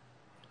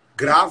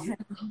 Gravo,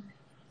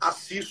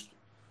 assisto,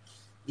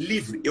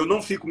 livre. Eu não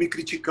fico me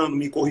criticando,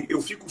 me corrigindo.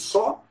 Eu fico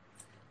só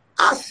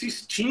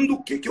assistindo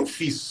o que eu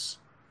fiz.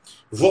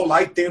 Vou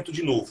lá e tento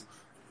de novo.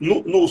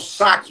 No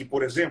saque,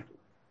 por exemplo,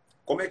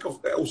 como é que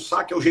o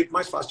saque é o jeito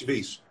mais fácil de ver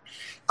isso.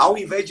 Ao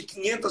invés de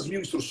 500 mil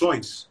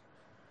instruções,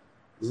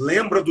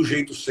 lembra do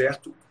jeito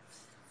certo,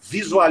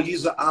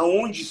 visualiza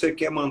aonde você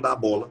quer mandar a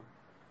bola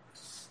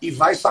e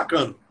vai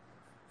sacando.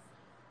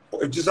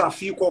 Eu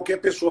desafio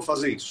qualquer pessoa a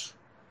fazer isso.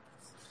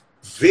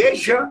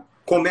 Veja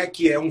como é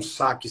que é um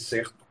saque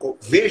certo.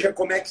 Veja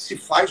como é que se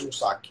faz um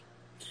saque.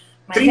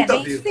 Mas 30 é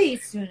bem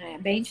difícil, né?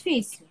 Bem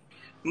difícil.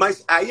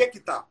 Mas aí é que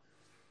tá.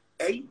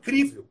 É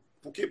incrível.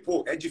 Porque,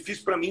 pô, é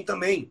difícil para mim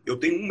também. Eu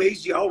tenho 1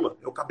 mês de aula.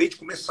 Eu acabei de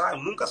começar.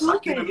 Eu nunca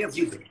saquei na minha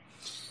vida.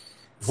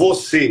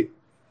 Você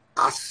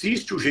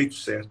assiste o jeito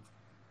certo.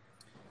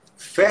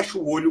 Fecha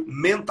o olho,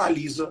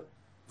 mentaliza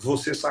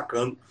você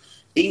sacando.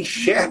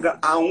 Enxerga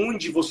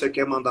aonde você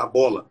quer mandar a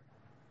bola.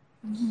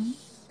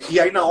 E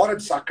aí, na hora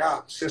de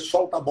sacar, você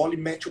solta a bola e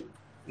mete o...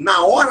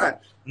 Na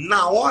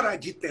hora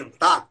de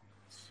tentar,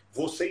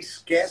 você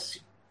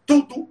esquece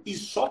tudo e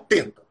só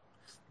tenta.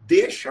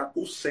 Deixa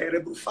o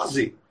cérebro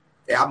fazer.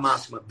 É a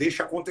máxima,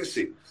 deixa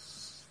acontecer.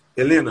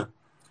 Helena,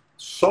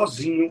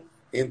 sozinho,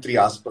 entre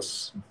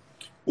aspas,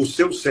 o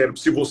seu cérebro,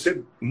 se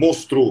você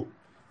mostrou,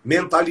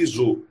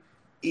 mentalizou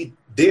e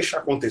deixa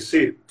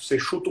acontecer, você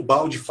chuta o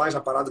balde, faz a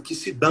parada, que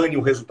se dane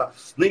o resultado.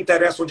 Não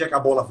interessa onde é que a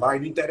bola vai,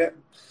 não interessa...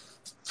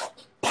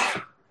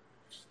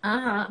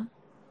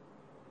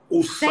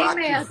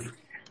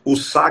 O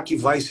saque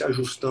vai se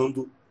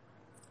ajustando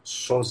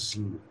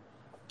sozinho.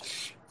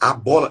 A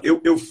bola,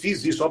 eu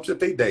fiz isso, só para você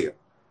ter ideia.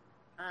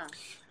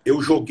 Eu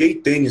joguei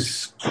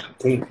tênis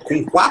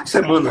com 4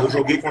 semanas, eu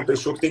joguei com uma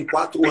pessoa que tem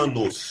 4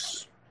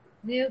 anos.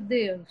 Meu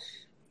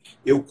Deus.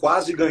 Eu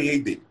quase ganhei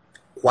dele.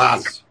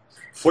 Quase.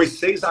 Foi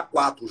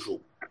 6-4 o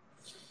jogo.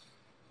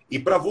 E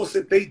para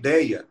você ter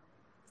ideia,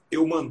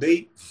 eu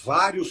mandei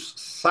vários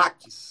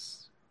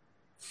saques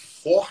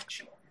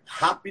forte,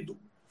 rápido,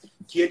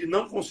 que ele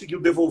não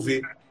conseguiu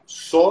devolver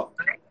só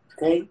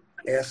com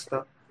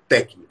esta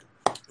técnica.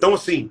 Então,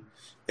 assim,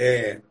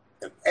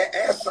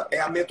 essa é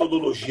a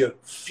metodologia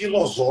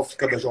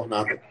filosófica da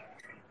jornada.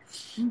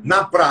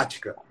 Na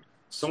prática,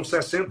 são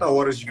 60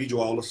 horas de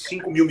videoaula,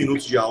 5.000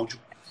 minutos de áudio,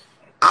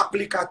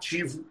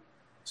 aplicativo,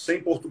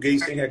 sem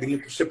português, sem regrinha,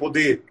 para você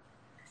poder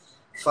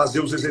fazer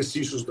os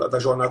exercícios da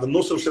jornada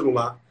no seu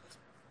celular,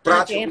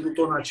 prática do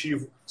doutor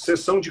nativo,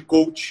 sessão de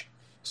coach,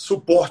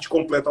 suporte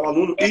completo ao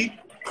aluno e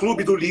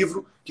clube do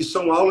livro, que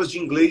são aulas de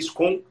inglês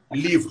com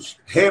livros.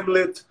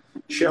 Hamlet,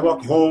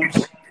 Sherlock Holmes,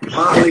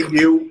 Marley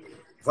e eu.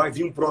 Vai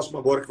vir um próximo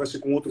agora que vai ser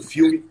com outro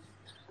filme.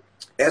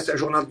 Essa é a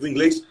jornada do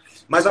inglês.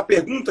 Mas a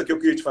pergunta que eu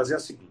queria te fazer é a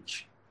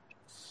seguinte.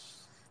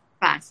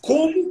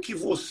 Como que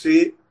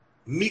você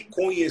me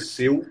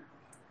conheceu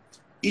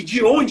e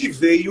de onde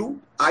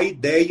veio a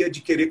ideia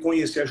de querer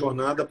conhecer a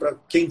jornada para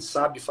quem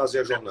sabe fazer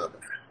a jornada?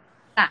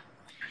 Tá.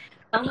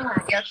 Vamos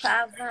lá.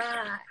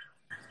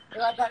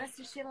 Eu adoro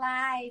assistir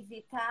live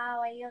e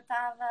tal. Aí eu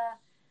tava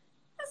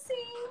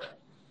assim...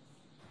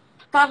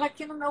 Tava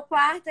aqui no meu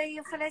quarto e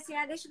eu falei assim,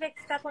 deixa eu ver o que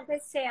está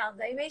acontecendo.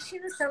 Aí mexi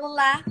no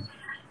celular,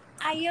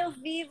 aí eu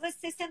vi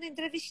você sendo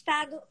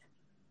entrevistado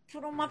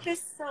por uma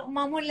pessoa,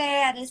 uma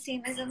mulher,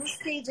 assim, mas eu não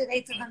sei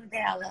direito o nome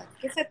dela.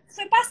 Porque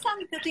foi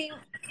passando, que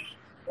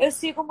eu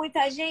sigo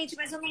muita gente,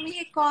 mas eu não me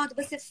recordo.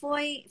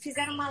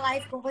 Fizeram uma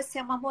live com você,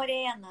 uma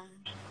morena.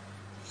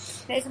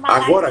 Fez uma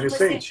agora, live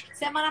com recente? Você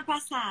semana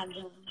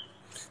passada.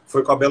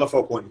 Foi com a Bela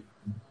Falcone.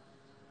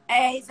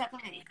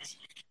 Exatamente.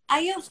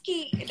 Aí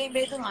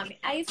lembrei do nome.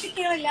 Aí eu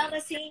fiquei olhando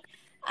assim,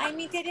 aí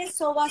me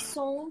interessou o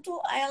assunto.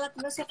 Aí ela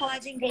começou a falar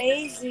de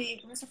inglês e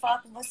começou a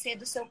falar com você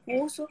do seu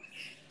curso.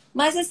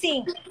 Mas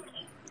assim,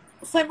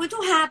 foi muito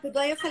rápido.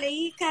 Aí eu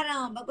falei, ih,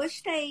 caramba,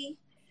 gostei.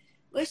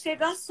 Gostei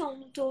do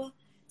assunto.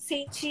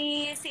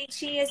 Senti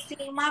assim,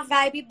 uma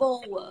vibe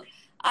boa.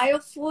 Aí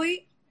eu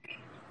fui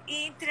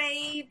e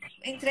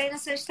entrei no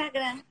seu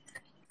Instagram.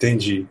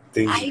 Entendi,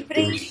 Aí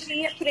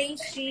entendi.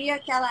 preenchi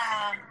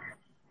aquela.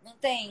 Não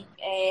tem?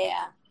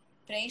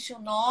 Preenche o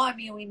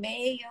nome, o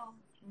e-mail.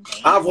 Não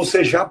tem Ah, isso?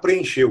 você já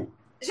preencheu.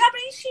 Já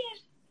preenchi.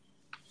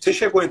 Você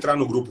chegou a entrar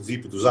no grupo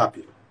VIP do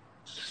Zap?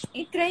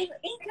 Entrei.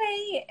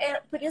 É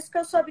por isso que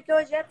eu soube que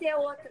hoje ia ter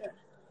outra.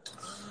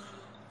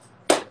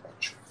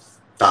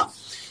 Tá.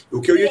 O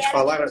que eu ia te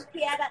falar era...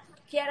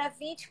 Que era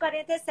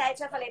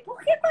 20h47. Eu falei, por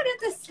que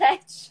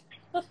 47?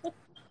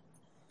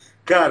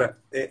 Cara,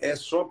 é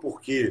só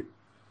porque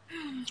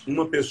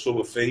uma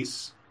pessoa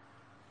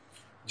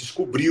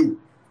descobriu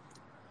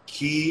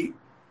que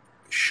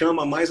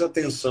chama mais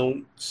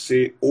atenção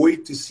ser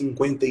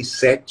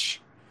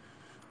 8h57,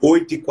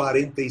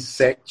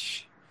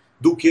 8h47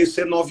 do que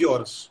ser 9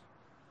 horas.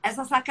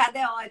 Essa sacada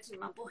é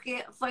ótima,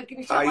 porque foi o que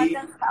me chamou a Aí,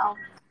 atenção.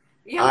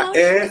 E eu não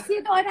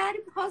esqueci do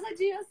horário por causa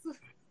disso.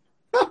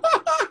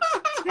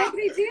 Você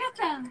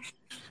acredita?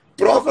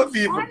 prova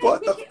viva.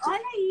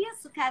 Olha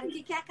isso, cara. O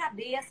que é a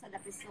cabeça da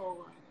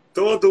pessoa?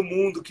 Todo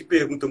mundo que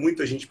pergunta,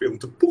 muita gente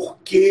pergunta, por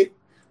que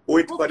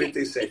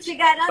 8h47?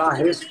 Está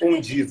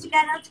respondido. Te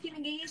garanto que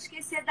ninguém ia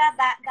esquecer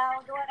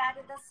do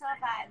horário da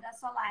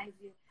sua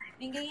live.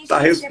 Ninguém ia esquecer. Está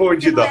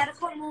respondido. Não era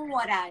comum o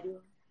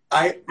horário.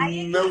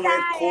 Aí não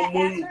é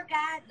comum. É a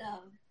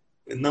jogada.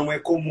 Não é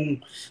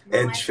comum.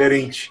 É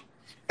diferente.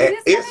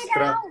 É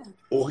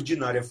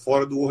extraordinário. É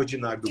fora do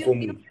ordinário, do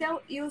comum.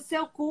 E o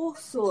seu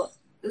curso,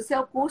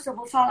 eu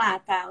vou falar,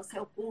 tá? O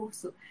seu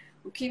curso,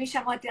 o que me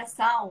chamou a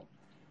atenção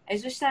é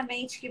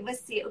justamente que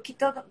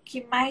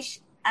que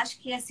mais, acho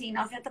que assim,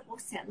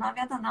 90%,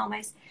 90 não,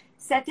 mas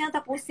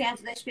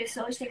 70% das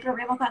pessoas têm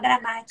problema com a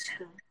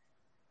gramática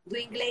do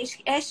inglês.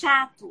 É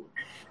chato.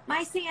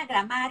 Mas sem a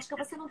gramática,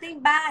 você não tem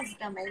base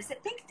também. Você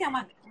tem que ter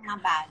uma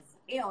base.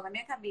 Na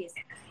minha cabeça,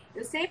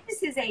 eu sempre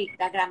precisei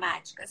da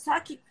gramática. Só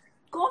que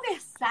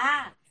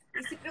conversar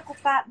e se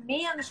preocupar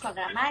menos com a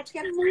gramática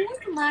é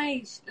muito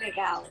mais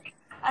legal.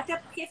 Até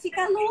porque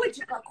fica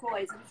lúdico a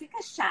coisa, não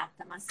fica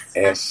chata, mas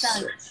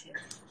bastante.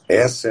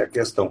 Essa é a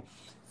questão.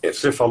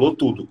 Você falou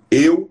tudo.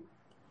 Eu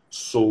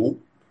sou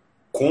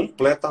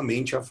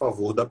completamente a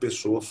favor da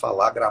pessoa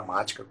falar a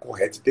gramática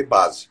correta e ter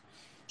base.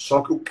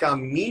 Só que o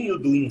caminho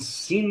do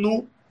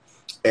ensino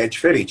é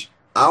diferente.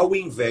 Ao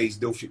invés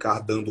de eu ficar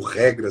dando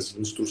regras,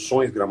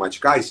 instruções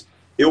gramaticais,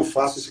 eu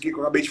faço isso aqui que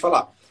eu acabei de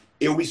falar.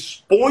 Eu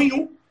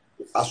exponho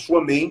a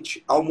sua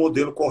mente ao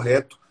modelo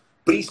correto,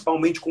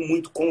 principalmente com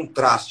muito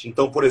contraste.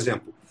 Então, por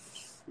exemplo,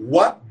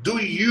 what do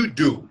you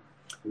do?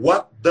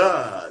 What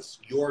does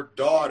your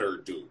daughter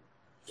do?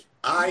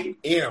 I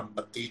am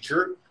a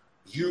teacher.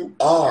 You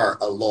are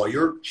a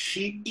lawyer.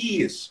 She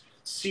is.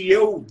 Se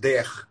eu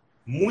der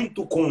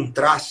muito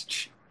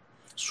contraste,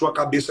 sua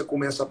cabeça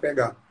começa a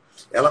pegar.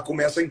 Ela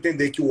começa a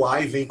entender que o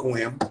I vem com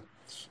am,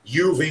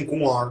 you vem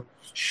com are,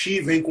 she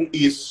vem com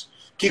is.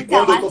 Que então,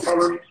 quando eu estou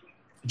falando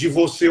de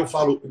você, eu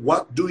falo,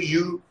 what do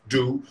you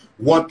do?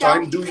 What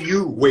time do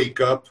you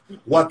wake up?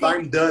 What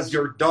time does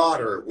your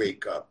daughter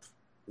wake up?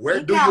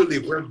 Where do you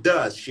live? Where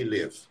does she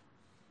live?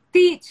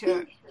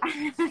 Teacher,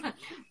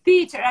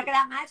 a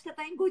gramática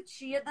está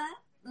embutida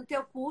no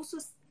teu curso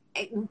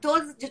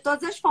de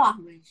todas as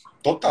formas.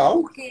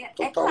 Total. Porque,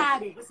 é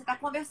claro, você está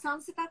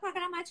conversando, você está com a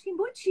gramática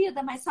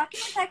embutida, mas só que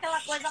não tem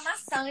aquela coisa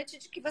maçante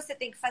de que você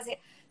tem que fazer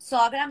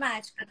só a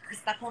gramática. Você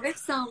está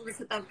conversando,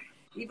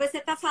 e você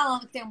está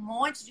falando que tem um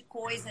monte de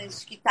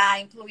coisas que está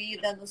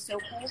incluída no seu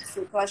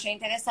curso, que eu achei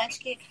interessante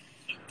que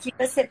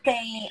você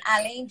tem,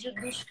 além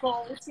dos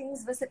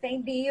coachings, você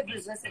tem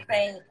livros, você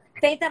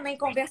tem também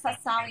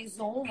conversação em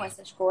Zoom,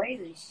 essas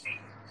coisas.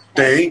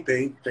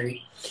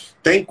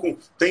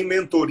 Tem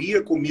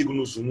mentoria comigo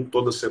no Zoom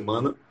toda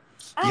semana.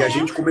 E a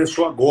gente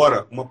começou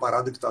agora uma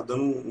parada que está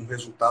dando um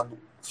resultado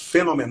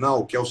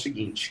fenomenal, que é o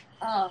seguinte.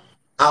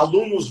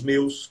 Alunos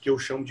meus, que eu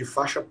chamo de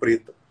faixa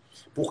preta,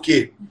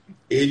 porque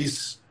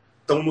eles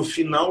estão no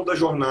final da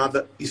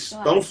jornada,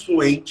 estão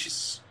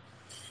fluentes,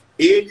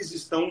 eles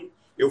estão...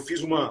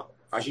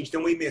 A gente tem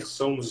uma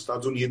imersão nos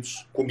Estados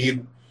Unidos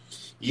comigo,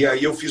 e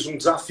aí eu fiz um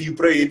desafio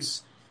para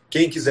eles.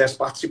 Quem quisesse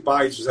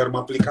participar, eles fizeram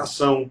uma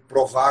aplicação,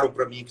 provaram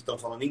para mim que estão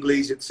falando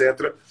inglês,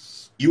 etc.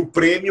 E o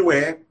prêmio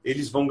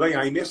eles vão ganhar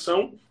a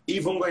imersão e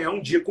vão ganhar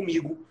um dia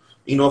comigo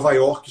em Nova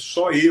York,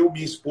 só eu,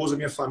 minha esposa,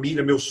 minha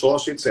família, meu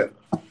sócio, etc.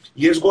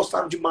 E eles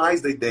gostaram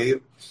demais da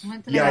ideia.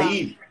 Muito e legal.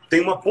 Aí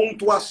tem uma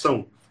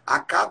pontuação.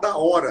 A cada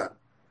hora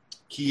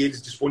que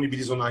eles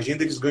disponibilizam na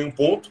agenda, eles ganham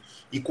ponto.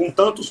 E com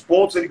tantos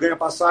pontos ele ganha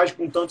passagem,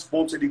 com tantos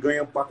pontos ele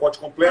ganha o pacote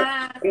completo,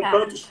 com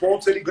tantos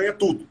pontos ele ganha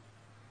tudo.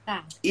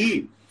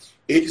 E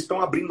eles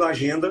estão abrindo a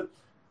agenda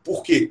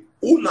porque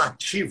o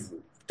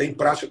nativo tem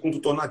prática com o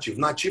tutor nativo.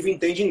 Nativo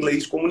entende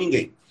inglês como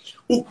ninguém.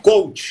 O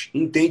coach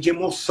entende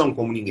emoção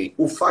como ninguém.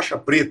 O faixa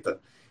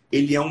preta,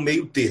 ele é um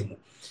meio termo.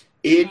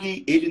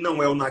 Ele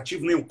não é o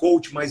nativo nem o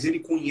coach, mas ele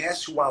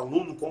conhece o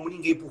aluno como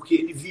ninguém, porque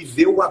ele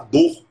viveu a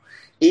dor.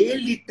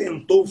 Ele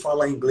tentou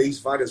falar inglês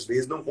várias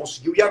vezes, não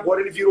conseguiu, e agora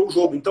ele virou o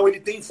jogo. Então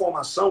ele tem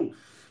informação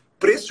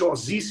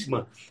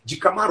preciosíssima de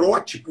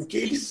camarote, porque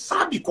ele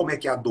sabe como é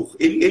que é a dor.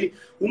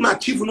 O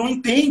nativo não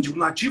entende, o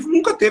nativo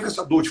nunca teve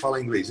essa dor de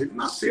falar inglês. Ele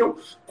nasceu,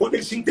 quando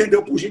ele se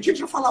entendeu por gente, ele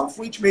já falava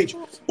fluentemente.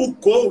 O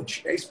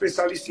coach é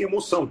especialista em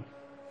emoção.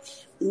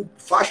 O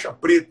faixa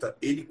preta,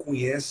 ele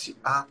conhece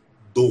a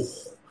dor.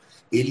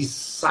 Ele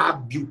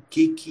sabe o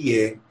que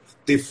é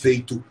ter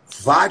feito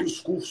vários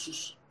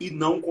cursos e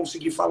não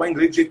conseguir falar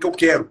inglês do jeito que eu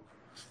quero.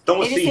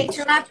 Então, ele assim,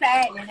 sentiu na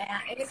pele,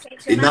 né? Ele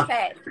sentiu na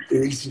pele.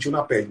 Ele sentiu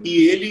na pele.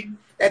 E ele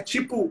é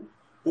tipo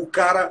o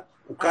cara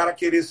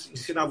querer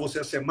ensinar você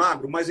a ser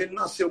magro, mas ele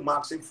nasceu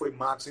magro, sempre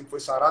foi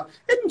sarado.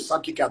 Ele não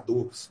sabe o que é a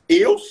dor.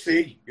 Eu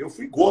sei. Eu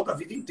fui gordo a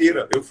vida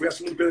inteira. Eu fui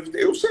assim,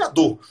 eu sei a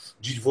dor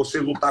de você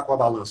lutar com a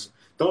balança.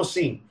 Então,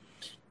 assim,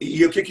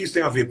 e o que isso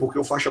tem a ver? Porque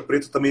o faixa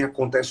preta também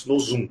acontece no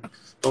Zoom.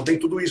 Então tem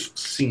tudo isso,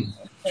 sim.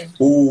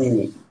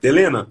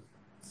 Helena,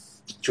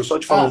 deixa eu só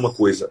te falar uma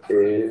coisa.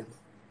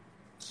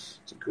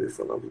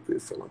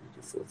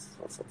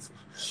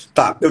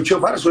 Tá, eu tinha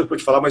várias coisas para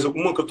te falar, mas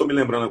uma que eu tô me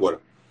lembrando agora.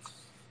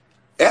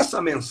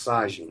 Essa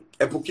mensagem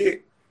é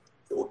porque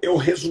eu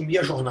resumi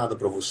a jornada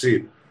para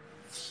você,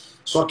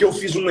 só que eu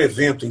fiz um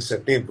evento em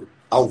setembro,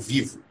 ao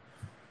vivo.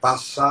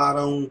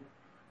 Passaram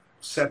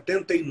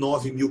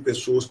 79 mil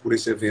pessoas por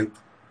esse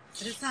evento.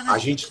 A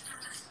gente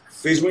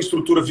fez uma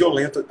estrutura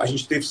violenta, a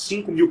gente teve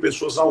 5 mil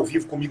pessoas ao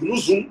vivo comigo no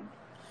Zoom.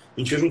 A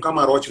gente fez um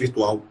camarote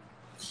virtual.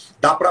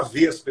 Dá para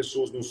ver as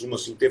pessoas no Zoom,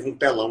 assim, teve um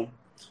telão.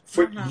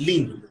 Foi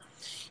lindo.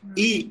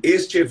 E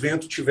este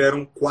evento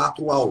tiveram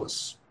 4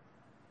 aulas.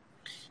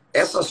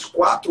 Essas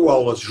 4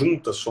 aulas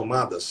juntas,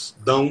 somadas,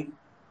 dão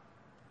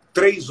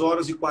 3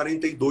 horas e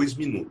 42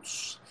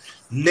 minutos.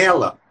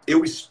 Nela,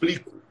 eu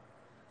explico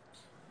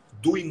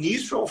do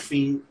início ao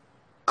fim,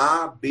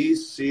 A, B,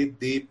 C,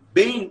 D,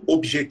 bem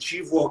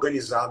objetivo,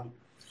 organizado,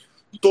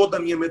 toda a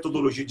minha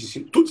metodologia de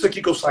ensino. Tudo isso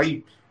aqui que eu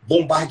saí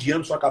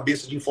bombardeando sua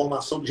cabeça de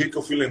informação do jeito que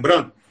eu fui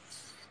lembrando.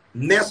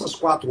 Nessas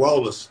 4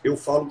 aulas, eu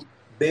falo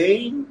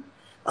bem,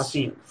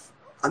 assim,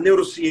 a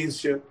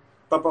neurociência,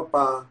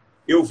 papapá,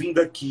 eu vim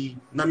daqui,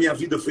 na minha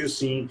vida foi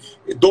assim,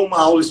 dou uma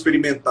aula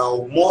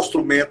experimental,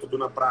 mostro o método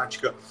na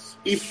prática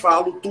e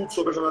falo tudo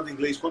sobre a jornada em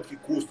inglês, quanto que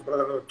custa,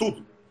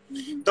 tudo.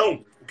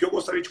 Então, o que eu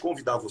gostaria de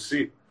convidar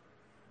você,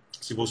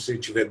 se você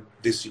tiver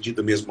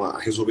decidida mesmo a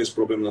resolver esse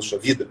problema na sua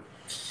vida,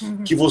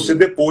 que você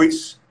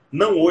depois,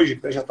 não hoje,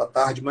 que já está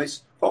tarde,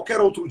 mas qualquer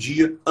outro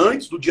dia,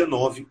 antes do dia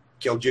 9,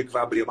 que é o dia que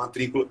vai abrir a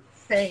matrícula,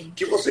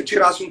 que você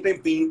tirasse um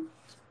tempinho.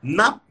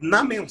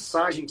 Na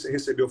mensagem que você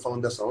recebeu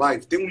falando dessa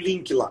live, tem um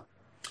link lá.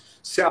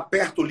 Você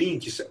aperta o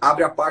link, você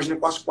abre a página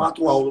com as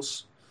 4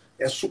 aulas.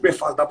 É super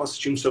fácil, dá para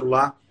assistir no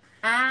celular.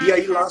 E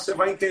aí lá você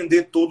vai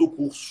entender todo o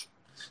curso.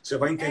 Você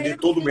vai entender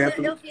todo o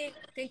método. Eu vi.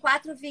 Tem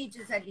 4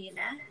 vídeos ali,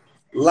 né?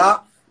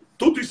 Lá,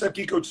 tudo isso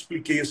aqui que eu te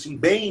expliquei, assim,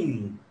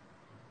 bem,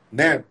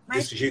 né,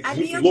 mas desse jeito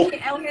ali muito louco.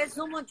 É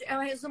o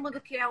resumo do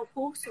que é o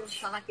curso,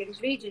 são naqueles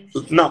vídeos?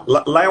 Não,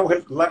 lá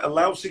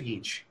é o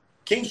seguinte.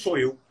 Quem sou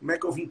eu? Como é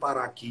que eu vim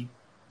parar aqui?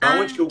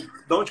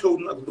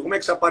 Como é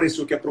que você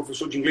apareceu que é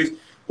professor de inglês?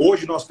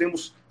 Hoje nós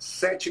temos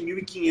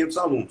 7.500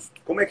 alunos.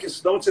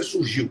 De onde você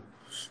surgiu?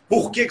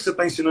 Por que você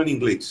está ensinando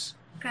inglês?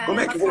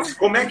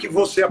 Como é que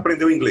você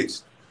aprendeu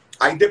inglês?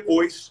 Aí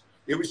depois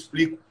eu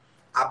explico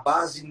a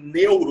base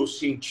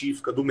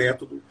neurocientífica do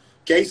método,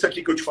 que é isso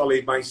aqui que eu te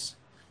falei,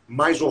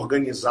 mais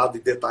organizado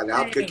e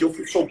detalhado, porque aqui eu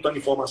fui soltando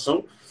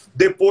informação.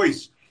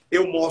 Depois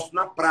eu mostro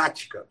na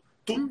prática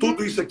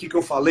tudo isso aqui que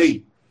eu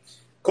falei.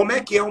 Como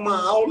é que é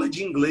uma aula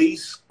de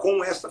inglês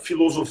com essa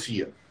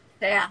filosofia?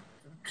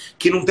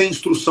 Que não tem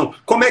instrução.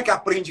 Como é que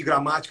aprende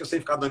gramática sem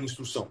ficar dando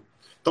instrução?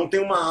 Então tem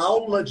uma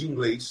aula de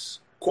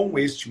inglês com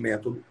este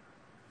método.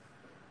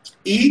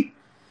 E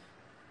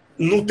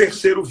no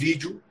terceiro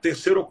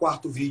ou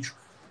quarto vídeo,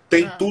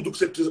 tem tudo que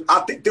você precisa.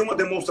 Tem uma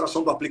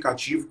demonstração do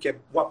aplicativo,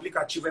 o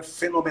aplicativo é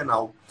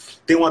fenomenal.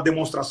 Tem uma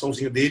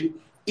demonstraçãozinha dele.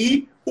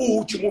 E o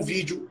último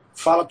vídeo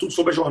fala tudo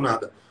sobre a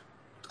jornada.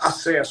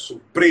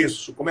 Acesso,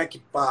 preço, como é que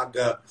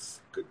paga,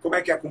 como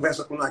é que é a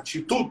conversa com o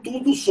nativo,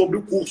 tudo sobre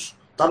o curso.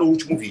 Está no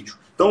último vídeo.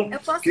 Então,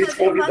 queria te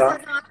convidar. Eu posso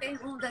fazer uma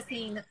pergunta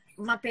assim,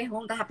 uma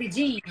pergunta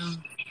rapidinho?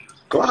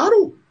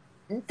 Claro!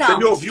 Então... Você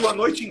me ouviu a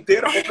noite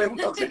inteira, vou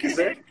perguntar o que você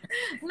quiser.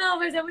 Não,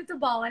 mas é muito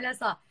bom, olha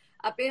só.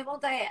 A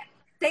pergunta é,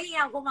 tem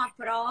alguma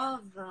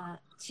prova,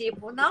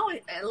 tipo, não,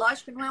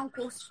 lógico que não é um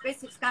curso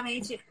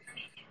especificamente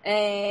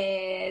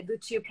do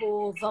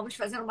tipo, vamos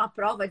fazer uma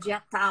prova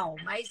dia tal,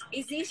 mas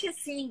existe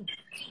assim,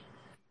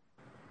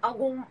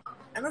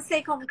 eu não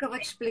sei como que eu vou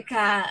te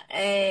explicar,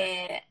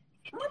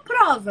 uma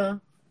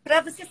prova, para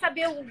você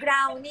saber o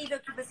grau, o nível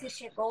que você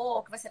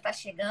chegou, que você está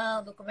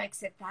chegando, como é que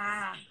você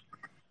está.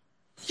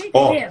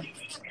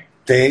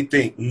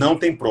 Tem. Não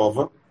tem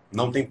prova.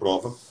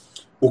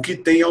 O que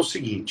tem é o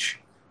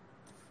seguinte.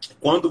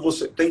 Quando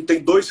você tem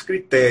 2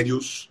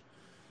 critérios,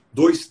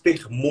 2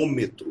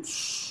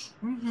 termômetros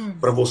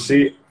para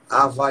você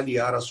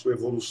avaliar a sua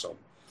evolução.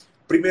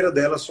 A primeira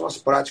delas são as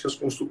práticas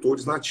com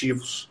instrutores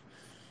nativos,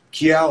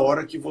 que é a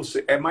hora que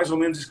você... É mais ou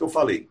menos isso que eu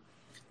falei.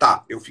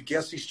 Tá, eu fiquei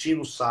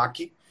assistindo o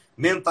saque,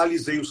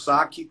 mentalizei o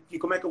saque, e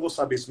como é que eu vou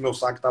saber se meu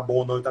saque tá bom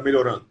ou não e tá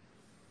melhorando?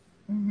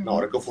 Na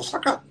hora que eu for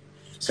sacar.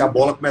 Se a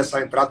bola começar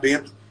a entrar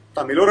dentro,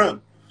 tá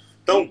melhorando.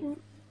 Então,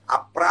 a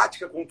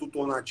prática com o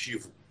tutor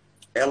nativo,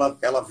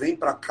 ela vem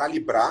para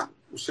calibrar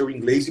o seu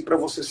inglês e para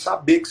você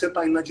saber que você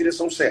está indo na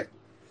direção certa.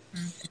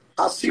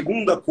 A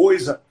segunda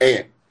coisa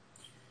é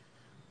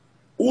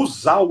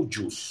os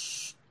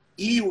áudios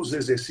e os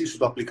exercícios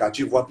do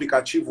aplicativo. O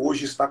aplicativo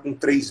hoje está com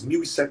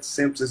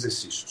 3.700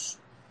 exercícios.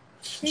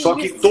 Só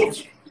que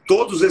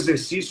todos os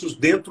exercícios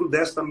dentro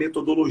desta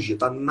metodologia,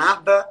 tá?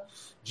 Nada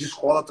de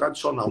escola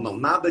tradicional, não.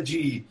 Nada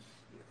de...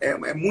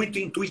 É muito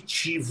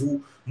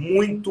intuitivo,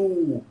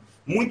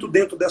 muito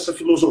dentro dessa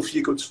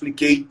filosofia que eu te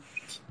expliquei,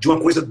 de uma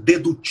coisa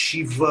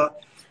dedutiva,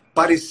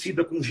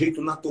 parecida com um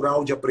jeito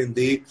natural de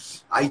aprender.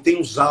 Aí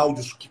tem os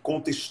áudios que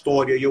contam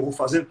história e eu vou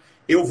fazendo.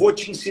 Eu vou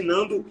te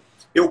ensinando,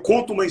 eu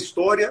conto uma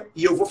história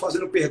e eu vou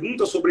fazendo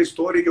perguntas sobre a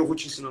história e eu vou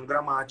te ensinando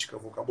gramática,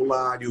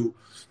 vocabulário.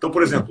 Então,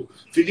 por exemplo,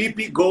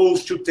 Felipe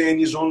goes to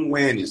tennis on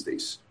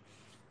Wednesdays.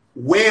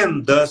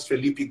 When does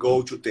Felipe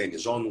go to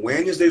tennis? On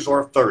Wednesdays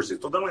or Thursdays?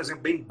 Estou dando um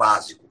exemplo bem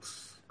básico.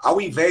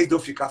 Ao invés de eu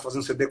ficar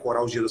fazendo você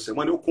decorar os dias da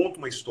semana, eu conto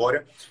uma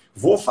história,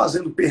 vou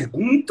fazendo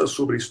perguntas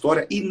sobre a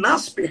história e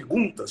nas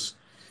perguntas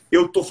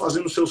eu estou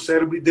fazendo o seu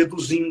cérebro ir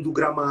deduzindo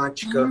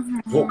gramática,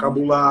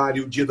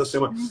 vocabulário, dia da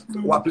semana.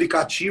 O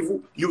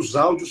aplicativo e os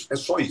áudios é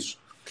só isso.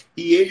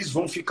 E eles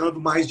vão ficando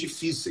mais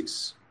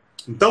difíceis.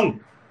 Então,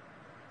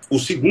 o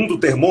segundo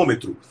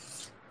termômetro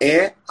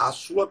é a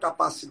sua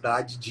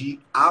capacidade de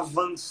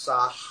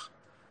avançar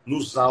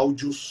nos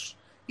áudios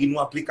e no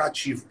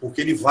aplicativo,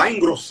 porque ele vai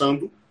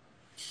engrossando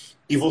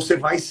e você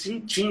vai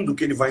sentindo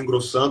que ele vai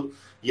engrossando,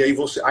 e aí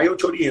eu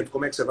te oriento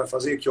como é que você vai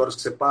fazer, que horas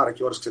que você para,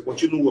 que horas que você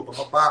continua,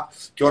 papapá,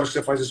 que horas que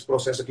você faz esse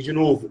processo aqui de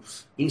novo.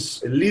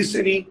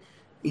 Listening,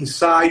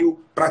 ensaio,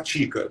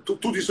 pratica.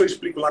 Tudo isso eu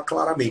explico lá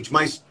claramente,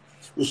 mas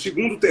o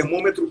segundo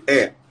termômetro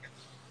é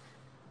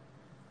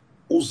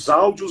os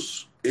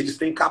áudios, eles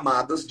têm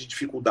camadas de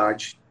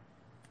dificuldade.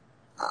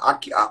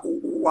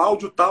 O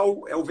áudio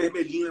tal é o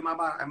vermelhinho,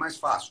 é mais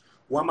fácil.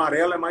 O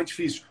amarelo é mais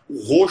difícil. O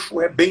roxo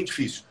é bem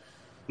difícil.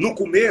 No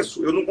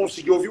começo, eu não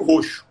consegui ouvir o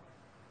roxo.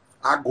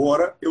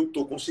 Agora, eu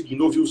estou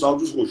conseguindo ouvir os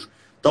áudios roxos.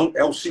 Então,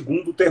 é o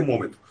segundo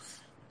termômetro.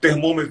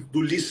 Termômetro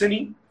do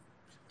listening,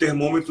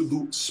 termômetro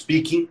do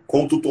speaking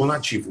com tutor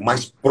nativo.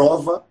 Mas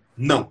prova,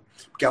 não.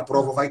 Porque a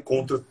prova vai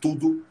contra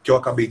tudo que eu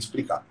acabei de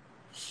explicar.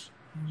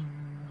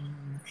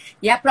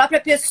 E a própria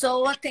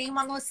pessoa tem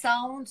uma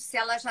noção de se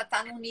ela já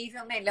está num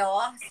nível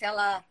melhor, se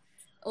ela...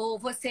 Ou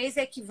vocês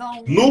é que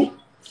vão...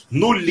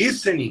 No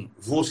listening,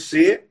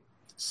 você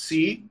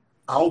se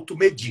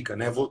automedica,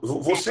 né?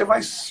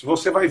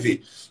 Você vai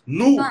ver.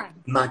 No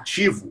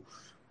nativo,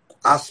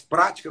 as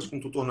práticas com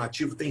tutor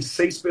nativo tem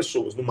 6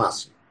 pessoas, no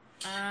máximo.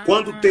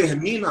 Quando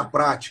termina a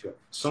prática,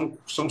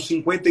 são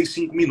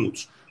 55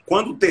 minutos.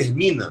 Quando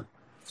termina,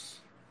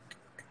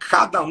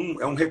 cada um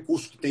é um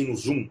recurso que tem no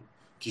Zoom,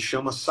 que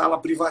chama sala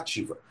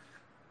privativa.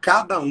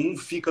 Cada um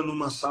fica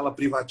numa sala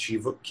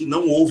privativa que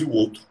não ouve o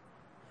outro.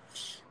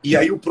 E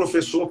aí o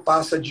professor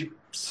passa de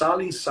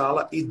sala em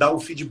sala e dá o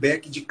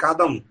feedback de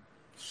cada um.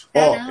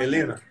 Ó,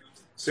 Helena,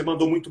 você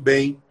mandou muito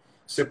bem,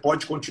 você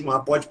pode continuar,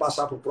 pode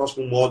passar para o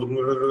próximo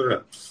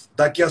módulo.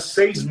 Daqui a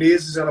 6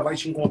 meses ela vai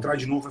te encontrar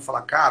de novo e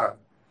falar, cara,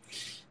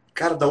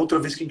 da outra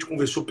vez que a gente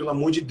conversou, pelo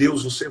amor de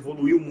Deus, você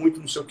evoluiu muito,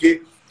 não sei o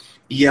quê.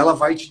 E ela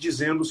vai te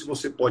dizendo se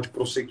você pode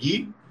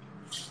prosseguir.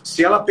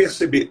 Se ela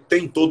perceber,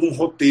 tem todo um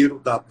roteiro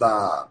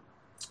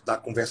da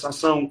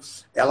conversação,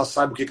 ela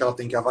sabe o que ela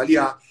tem que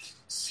avaliar.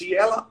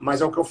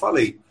 Mas é o que eu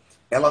falei,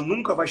 ela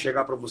nunca vai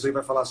chegar para você e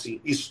vai falar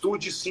assim,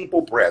 estude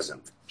simple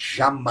present.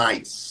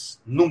 Jamais.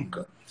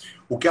 Nunca.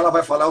 O que ela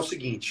vai falar é o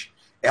seguinte,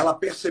 ela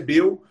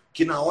percebeu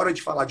que na hora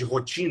de falar de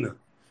rotina,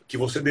 que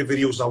você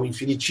deveria usar o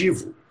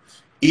infinitivo,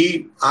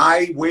 e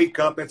I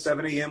wake up at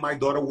 7 a.m., my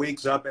daughter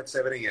wakes up at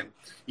 7 a.m.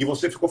 E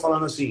você ficou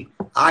falando assim,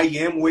 I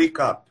am wake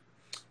up.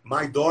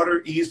 My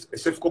daughter is...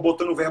 Você ficou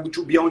botando o verbo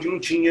to be onde não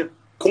tinha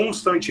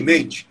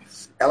constantemente.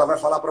 Ela vai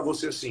falar para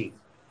você assim,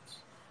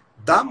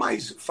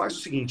 faz o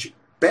seguinte,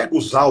 pega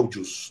os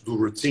áudios do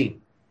routine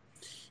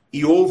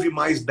e ouve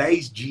mais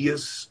 10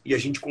 dias e a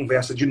gente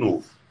conversa de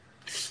novo.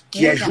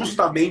 Que é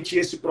justamente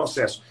esse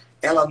processo.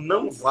 Ela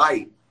não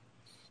vai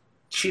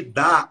te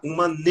dar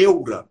uma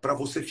neura para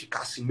você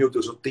ficar assim, meu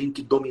Deus, eu tenho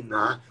que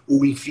dominar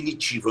o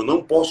infinitivo, eu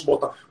não posso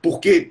botar...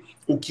 Porque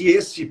o que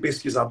esse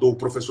pesquisador, o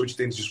professor de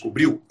tênis,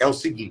 descobriu é o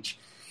seguinte,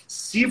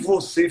 se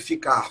você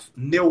ficar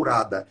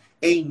neurada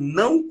em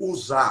não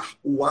usar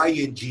o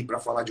ing para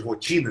falar de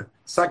rotina,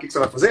 sabe o que você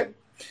vai fazer?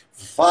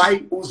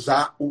 Vai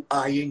usar o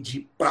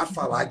ing para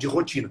falar de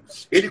rotina.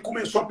 Ele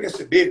começou a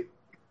perceber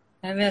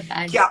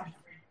que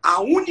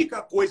a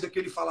única coisa que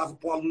ele falava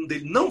para o aluno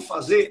dele não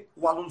fazer,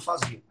 o aluno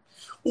fazia.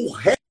 O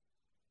resto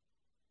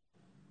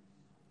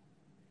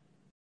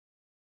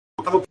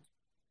estava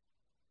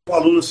o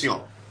aluno assim,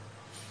 ó.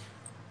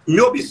 Me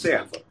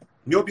observa.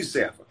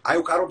 Aí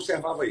o cara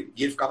observava ele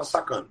e ele ficava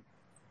sacando.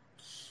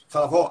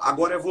 Falava, ó,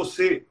 agora é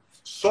você.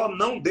 Só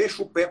não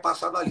deixa o pé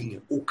passar da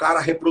linha. O cara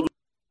reproduz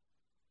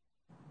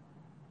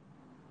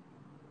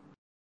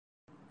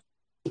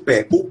o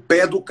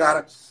pé do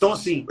cara. Então,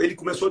 assim, ele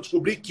começou a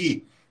descobrir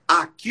que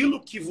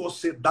aquilo que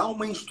você dá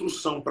uma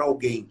instrução para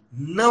alguém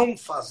não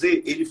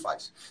fazer, ele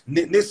faz.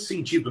 Nesse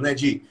sentido, né,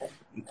 de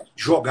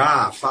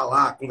jogar,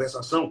 falar,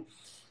 conversação,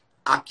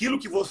 aquilo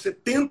que você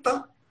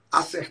tenta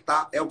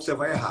acertar é o que você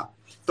vai errar.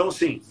 Então,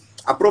 assim,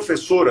 a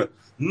professora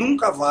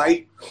nunca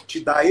vai te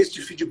dar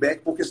este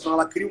feedback, porque senão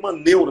ela cria uma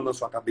neura na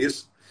sua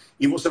cabeça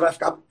e você vai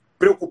ficar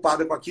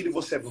preocupada com aquilo e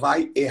você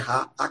vai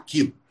errar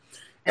aquilo.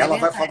 Ela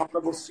vai falar para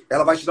você,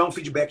 ela vai te dar um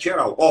feedback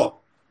geral. Ó,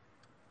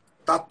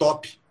 tá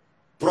top.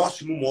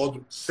 Próximo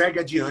módulo, segue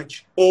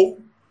adiante.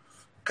 Ou,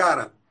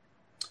 cara,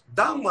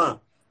 dá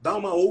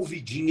uma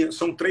ouvidinha.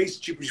 São 3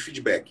 tipos de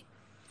feedback.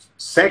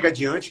 Segue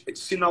adiante,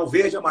 sinal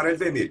verde, amarelo e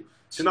vermelho.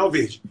 Sinal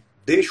verde,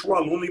 deixa o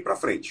aluno ir para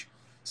frente.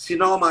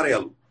 Sinal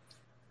amarelo,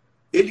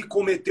 ele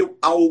cometeu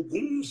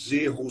alguns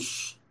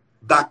erros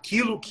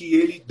daquilo que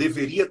ele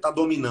deveria estar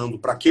dominando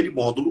para aquele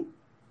módulo.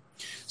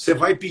 Você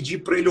vai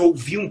pedir para ele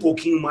ouvir um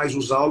pouquinho mais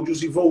os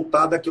áudios e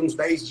voltar daqui a uns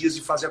 10 dias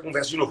e fazer a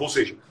conversa de novo. Ou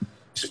seja,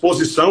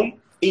 exposição,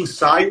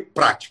 ensaio,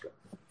 prática.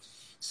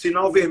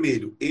 Sinal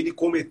vermelho, ele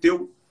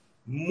cometeu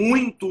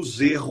muitos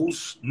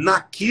erros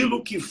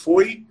naquilo que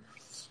foi,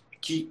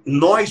 que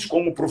nós,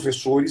 como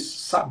professores,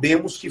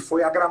 sabemos que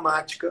foi a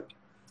gramática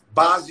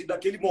base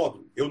daquele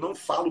módulo. Eu não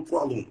falo para o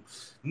aluno.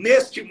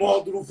 Neste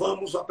módulo,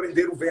 vamos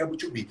aprender o verbo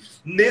to be.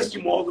 Neste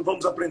módulo,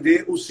 vamos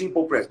aprender o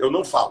simple present. Eu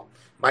não falo.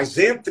 Mas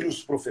entre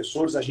os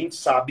professores, a gente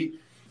sabe,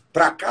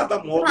 para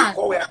cada módulo,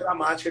 qual é a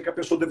gramática que a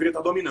pessoa deveria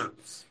estar dominando.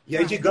 E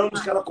aí,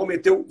 digamos que ela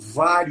cometeu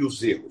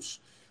vários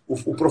erros.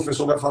 O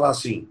professor vai falar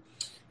assim,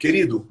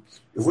 querido,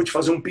 eu vou te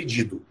fazer um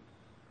pedido.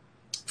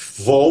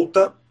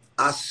 Volta,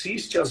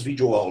 assiste as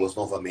videoaulas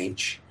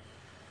novamente,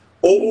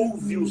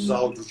 ouve os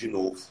áudios de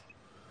novo,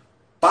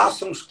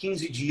 passa uns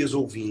 15 dias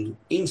ouvindo,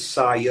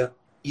 ensaia,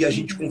 e a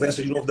gente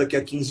conversa de novo daqui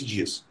a 15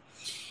 dias.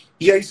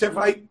 E aí você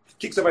vai... O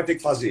que você vai ter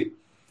que fazer?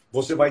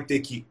 Você vai ter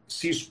que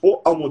se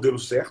expor ao modelo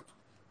certo,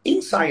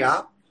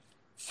 ensaiar,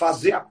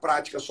 fazer a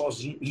prática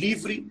sozinho,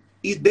 livre,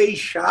 e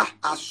deixar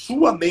a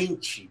sua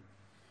mente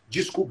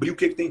descobrir o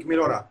que tem que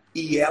melhorar.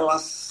 E ela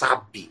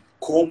sabe,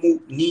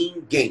 como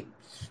ninguém.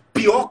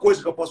 Pior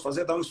coisa que eu posso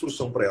fazer é dar uma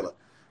instrução para ela.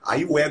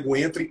 Aí o ego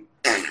entra e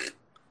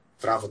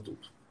trava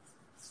tudo.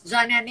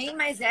 Já não é nem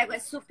mais ego, é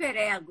super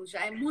ego.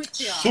 Já é muito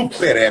pior.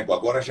 Super ego.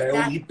 Agora já é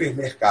um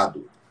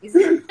hipermercado.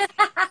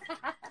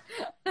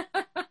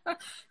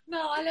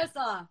 Não, olha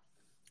só.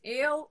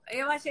 Eu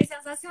achei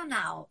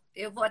sensacional.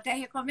 Eu vou até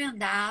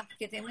recomendar,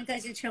 porque tem muita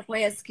gente que eu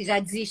conheço que já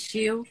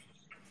desistiu.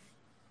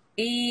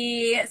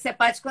 E você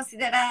pode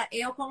considerar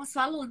eu como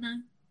sua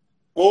aluna.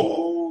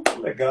 Oh, que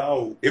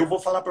legal. Eu vou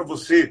falar para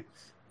você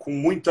com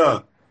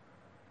muita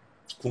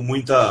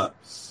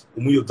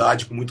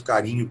humildade, com muito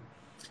carinho.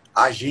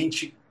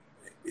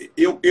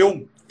 Eu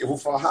vou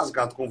falar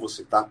rasgado com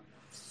você, tá?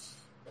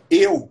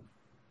 Eu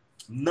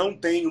não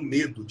tenho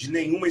medo de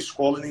nenhuma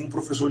escola, nenhum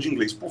professor de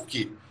inglês. Por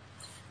quê?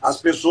 As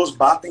pessoas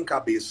batem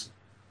cabeça.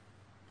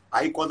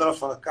 Aí quando ela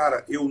fala,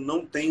 cara, eu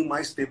não tenho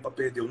mais tempo para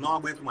perder, eu não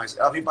aguento mais.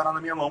 Ela vem parar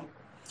na minha mão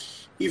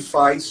e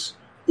faz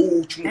o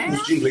último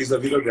curso de inglês da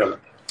vida dela.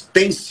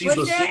 Tem sido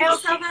você assim, é o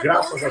salvador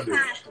graças a da Deus.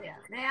 pátria,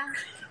 né?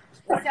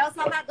 Você é o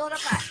salvador da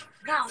pátria.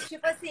 Não,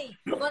 tipo assim,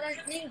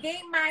 quando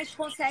ninguém mais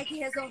consegue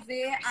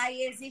resolver,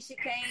 aí existe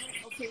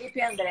quem? O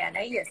Felipe André, não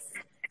é isso?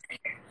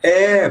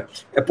 É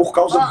por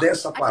causa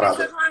dessa parada. As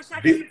pessoas vão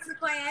achar que a gente se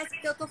conhece,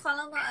 porque eu tô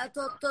falando,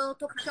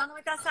 tô puxando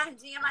muita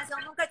sardinha, mas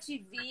eu nunca te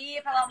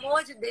vi, pelo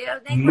amor de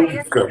Deus, nem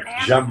conheço.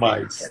 Nunca,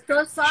 jamais. Eu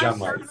tô só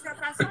jamais. achando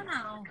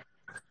sensacional.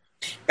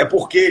 É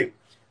porque,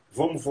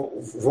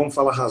 vamos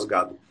falar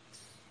rasgado,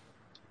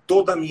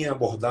 toda a minha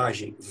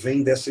abordagem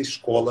vem dessa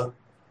escola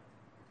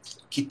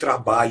que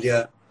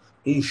trabalha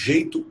um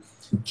jeito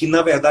que,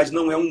 na verdade,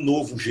 não é um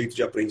novo jeito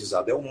de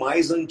aprendizado, é o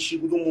mais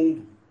antigo do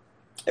mundo.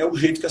 É o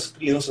jeito que as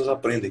crianças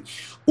aprendem.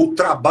 O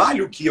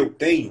trabalho que eu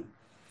tenho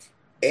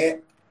é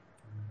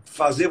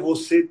fazer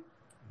você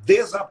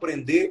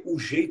desaprender o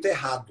jeito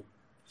errado.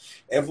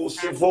 É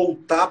você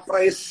voltar para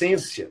a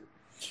essência.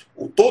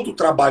 Todo o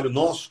trabalho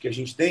nosso que a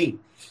gente tem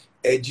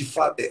é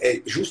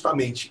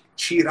justamente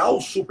tirar o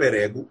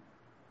superego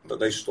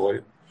da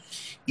história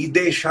e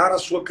deixar a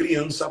sua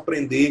criança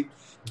aprender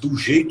do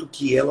jeito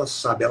que ela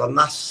sabe. Ela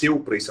nasceu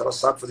para isso, ela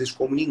sabe fazer isso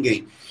como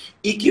ninguém.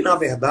 E que, na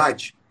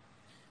verdade,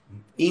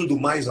 indo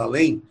mais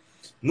além,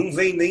 não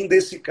vem nem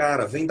desse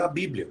cara, vem da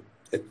Bíblia.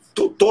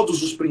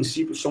 Todos os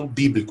princípios são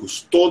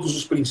bíblicos, todos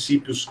os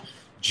princípios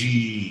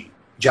de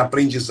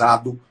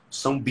aprendizado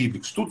são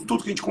bíblicos. Tudo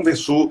que a gente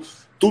conversou,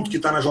 tudo que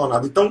está na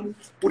jornada. Então,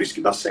 por isso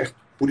que dá certo,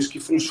 por isso que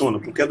funciona,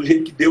 porque é do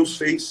jeito que Deus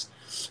fez.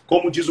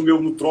 Como diz o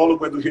meu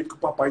nutrólogo, é do jeito que o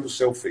Papai do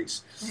Céu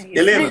fez.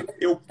 Helena,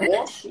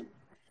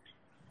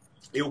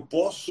 eu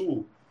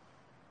posso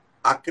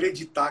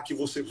acreditar que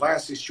você vai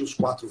assistir os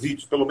 4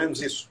 vídeos, pelo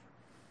menos isso?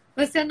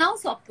 Você não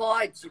só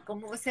pode,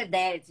 como você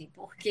deve,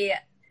 porque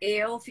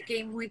eu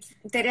fiquei muito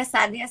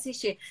interessada em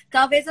assistir.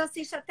 Talvez eu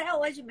assista até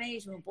hoje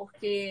mesmo,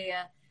 porque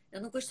eu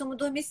não costumo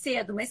dormir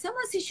cedo. Mas se eu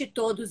não assistir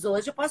todos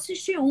hoje, eu posso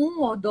assistir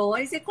um ou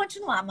dois e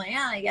continuar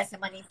amanhã e a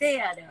semana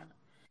inteira.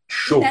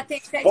 Show. Ainda tem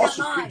até dia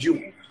Posso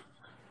pedir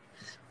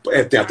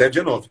 9. tem até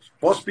dia 9.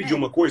 Posso pedir É.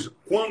 uma coisa?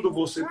 Quando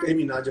você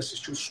terminar de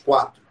assistir os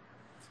 4,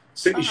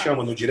 você me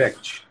chama no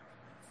direct?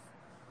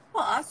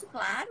 Posso,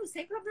 claro,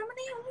 sem problema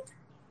nenhum.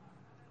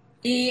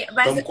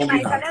 Estamos Mas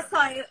combinados. olha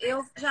só,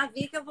 eu já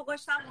vi que eu vou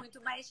gostar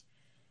muito, mas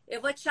eu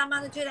vou te chamar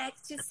no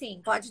direct,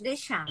 sim, pode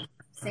deixar,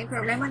 sem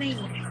problema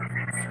nenhum.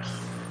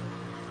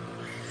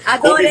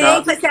 Adorei,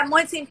 Combinado. você é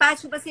muito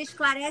simpático, você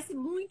esclarece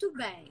muito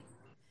bem.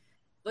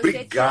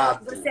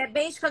 Obrigado. Você é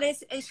bem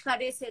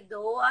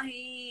esclarecedor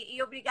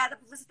e obrigada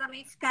por você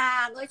também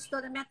ficar a noite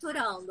toda me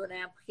aturando,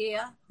 né? Porque...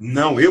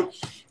 Não,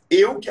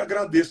 eu que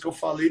agradeço, que eu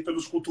falei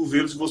pelos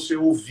cotovelos e você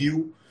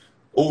ouviu,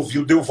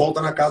 deu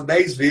volta na casa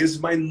 10 vezes,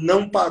 mas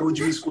não parou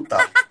de me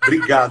escutar.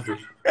 Obrigado.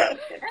 É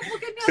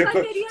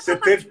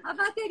porque a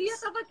bateria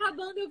estava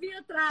acabando, eu vim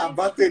atrás. A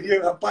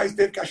bateria, rapaz,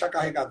 teve que achar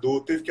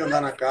carregador, teve que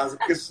andar na casa,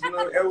 porque senão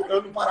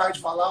eu não parava de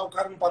falar, o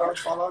cara não parava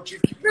de falar, eu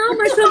tive que... Não,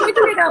 mas foi muito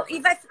legal. E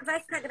vai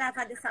ficar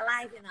gravada essa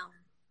live, não?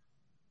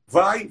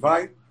 Vai.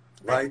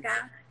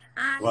 Ficar?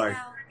 Ah, Vai.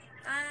 legal.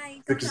 Ah,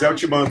 então Se quiser, eu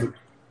te mando.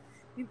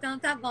 Então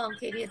tá bom,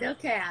 querida, eu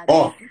quero.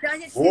 Ó, então, a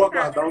gente vou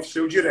aguardar o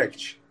seu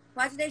direct.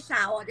 Pode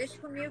deixar, ó, deixa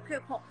comigo que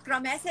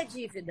promessa é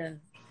dívida.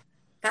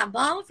 Tá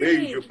bom,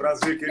 Felipe? Beijo,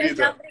 prazer, querida.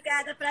 Beijão,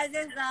 obrigada,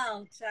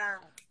 prazerzão.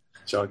 Tchau.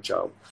 Tchau, tchau.